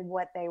decided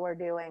what they were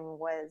doing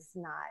was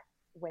not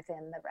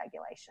within the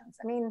regulations.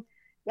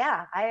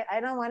 I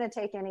don't want to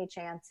take any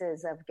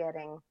chances of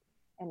getting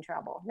in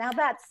trouble. Now,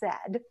 that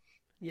said,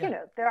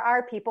 there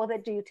are people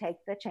that do take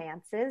the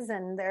chances,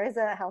 and there is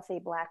a healthy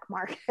black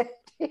market,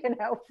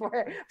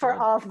 for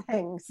all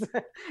things,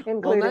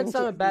 including. Well, that's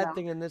not a bad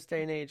thing in this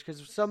day and age,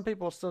 because some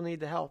people still need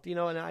the health, and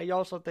I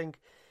also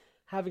think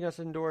having us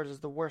indoors is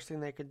the worst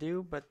thing they could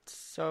do, but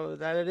so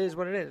that it is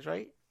what it is,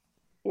 right?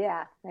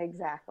 Yeah,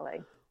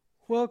 exactly.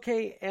 Well,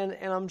 okay, and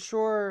I'm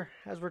sure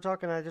as we're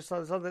talking, I just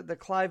saw the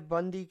Clive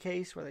Bundy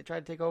case where they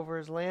tried to take over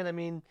his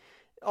land.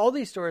 All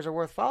these stories are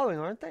worth following,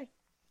 aren't they?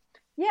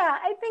 Yeah,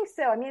 I think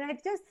so. I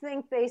just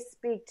think they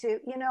speak to,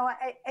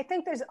 I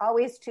think there's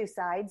always two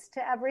sides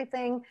to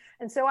everything.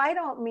 And so I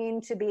don't mean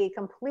to be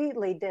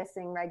completely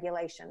dissing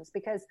regulations,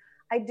 because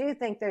I do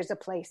think there's a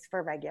place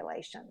for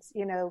regulations.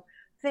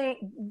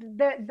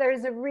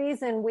 There's a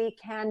reason we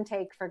can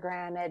take for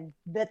granted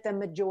that the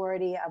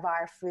majority of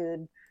our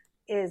food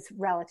is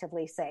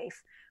relatively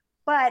safe.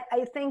 But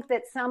I think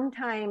that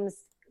sometimes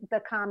the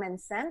common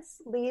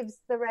sense leaves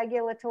the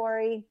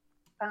regulatory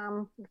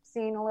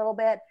scene a little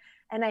bit.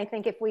 And I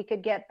think if we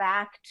could get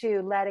back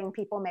to letting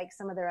people make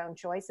some of their own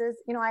choices,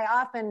 I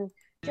often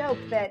joke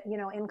that,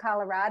 in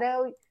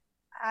Colorado,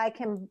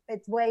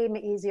 it's way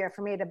easier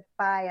for me to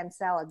buy and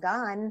sell a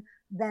gun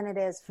than it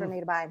is for me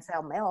to buy and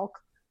sell milk.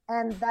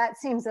 And that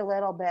seems a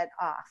little bit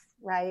off,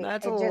 right?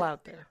 That's a little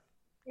out there.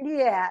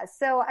 Yeah.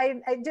 So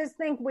I just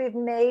think we've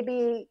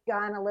maybe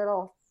gone a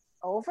little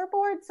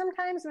overboard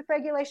sometimes with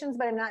regulations,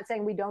 but I'm not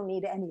saying we don't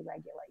need any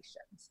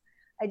regulations.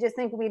 I just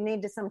think we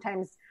need to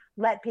sometimes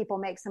let people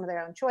make some of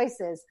their own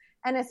choices.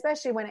 And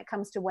especially when it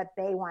comes to what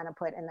they want to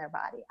put in their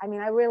body. I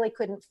really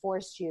couldn't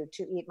force you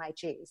to eat my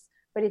cheese,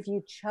 but if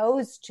you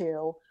chose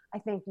to, I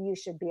think you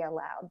should be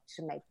allowed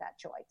to make that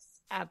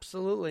choice.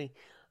 Absolutely.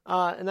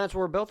 And that's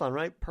what we're built on,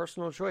 right?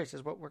 Personal choice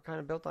is what we're kind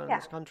of built on in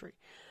this country.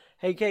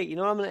 Hey, Kate,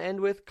 I'm going to end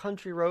with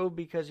Country Road,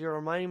 because you're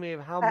reminding me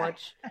of how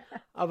much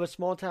of a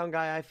small town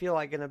guy I feel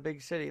like in a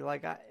big city.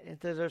 Like,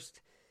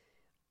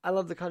 I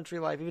love the country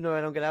life, even though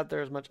I don't get out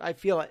there as much. I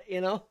feel it,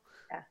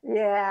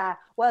 Yeah.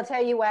 Well, I'll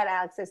tell you what,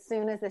 Alex, as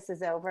soon as this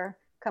is over,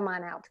 come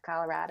on out to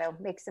Colorado.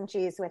 Make some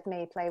cheese with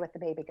me. Play with the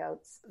baby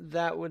goats.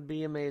 That would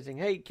be amazing.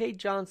 Hey, Kate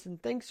Johnson,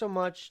 thanks so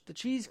much. The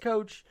Cheese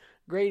Coach,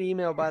 great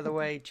email, by the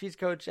way. Cheese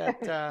Coach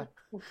at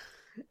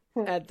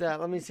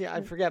Let me see,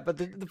 I forget, but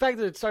the fact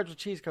that it starts with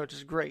Cheese Coach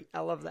is great. I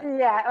love that.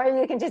 Yeah, or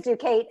you can just do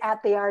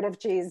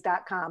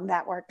Kate@theartofcheese.com.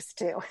 That works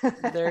too.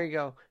 There you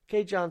go.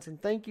 Kate Johnson,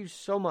 thank you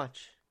so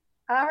much.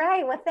 All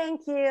right. Well,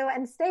 thank you,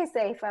 and stay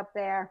safe up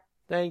there.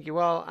 Thank you.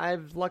 Well,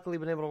 I've luckily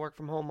been able to work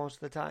from home most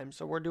of the time,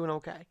 so we're doing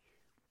okay.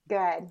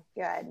 Good.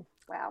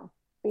 Well,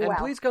 be and well.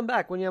 please come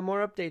back when you have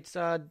more updates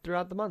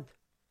throughout the month.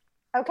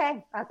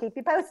 Okay, I'll keep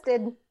you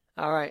posted.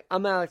 All right.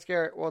 I'm Alex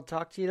Garrett. We'll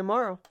talk to you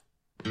tomorrow.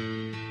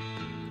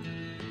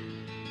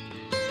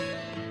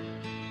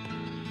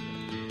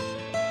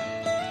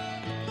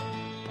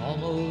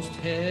 Almost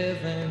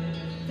heaven,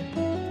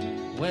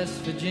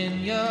 West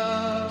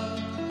Virginia,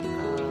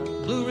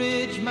 Blue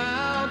Ridge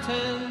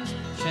Mountains,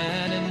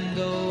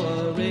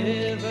 Shenandoah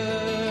River.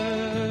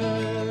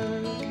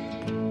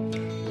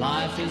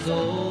 Life is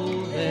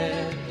old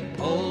there,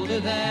 older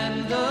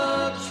than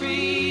the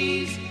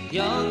trees,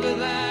 younger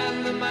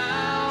than the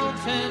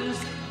mountains,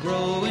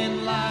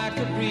 growing like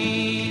a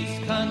breeze.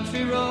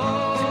 Country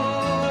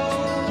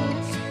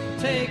roads,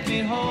 take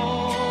me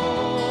home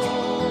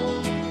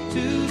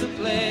to the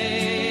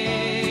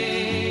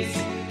place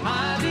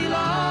I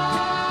belong.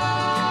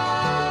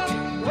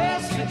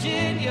 West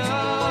Virginia,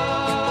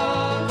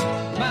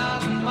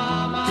 Mountain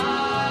Mama,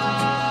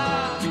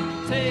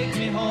 take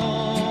me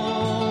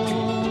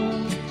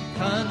home.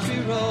 Country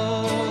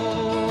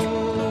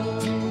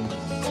roads,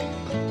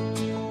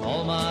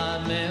 all my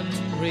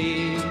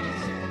memories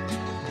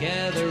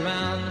gather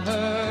round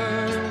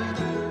her.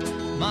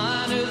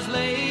 Miner's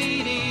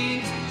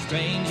lady,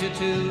 stranger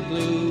to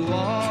blue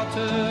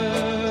water.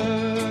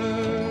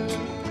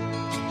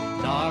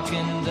 Dark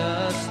and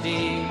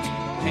dusty,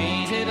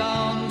 painted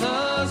on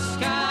the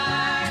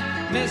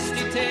sky.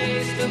 Misty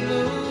taste of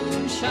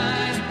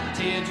moonshine,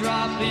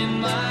 teardrop in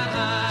my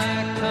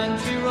eye.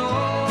 Country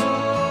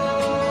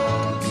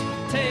roads,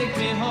 take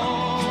me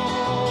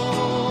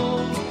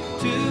home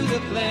to the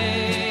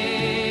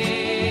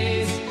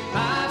place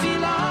I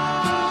belong.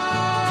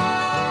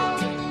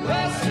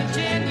 West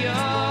Virginia,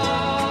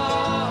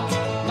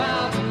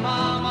 Mountain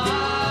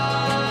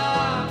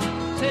Mama,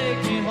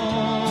 take me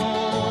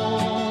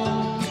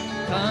home.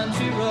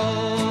 Country roads,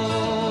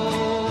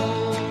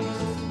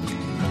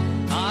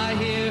 I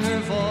hear her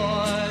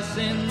voice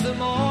in the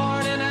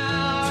morning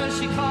hours.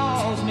 She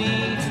calls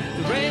me.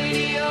 The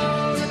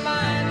radio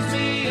reminds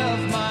me of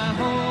my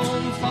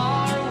home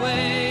far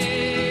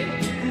away.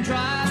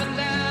 Driving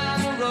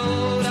down the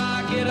road,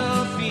 I get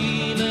a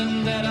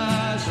feeling that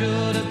I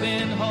should have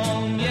been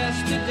home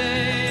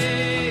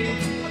yesterday.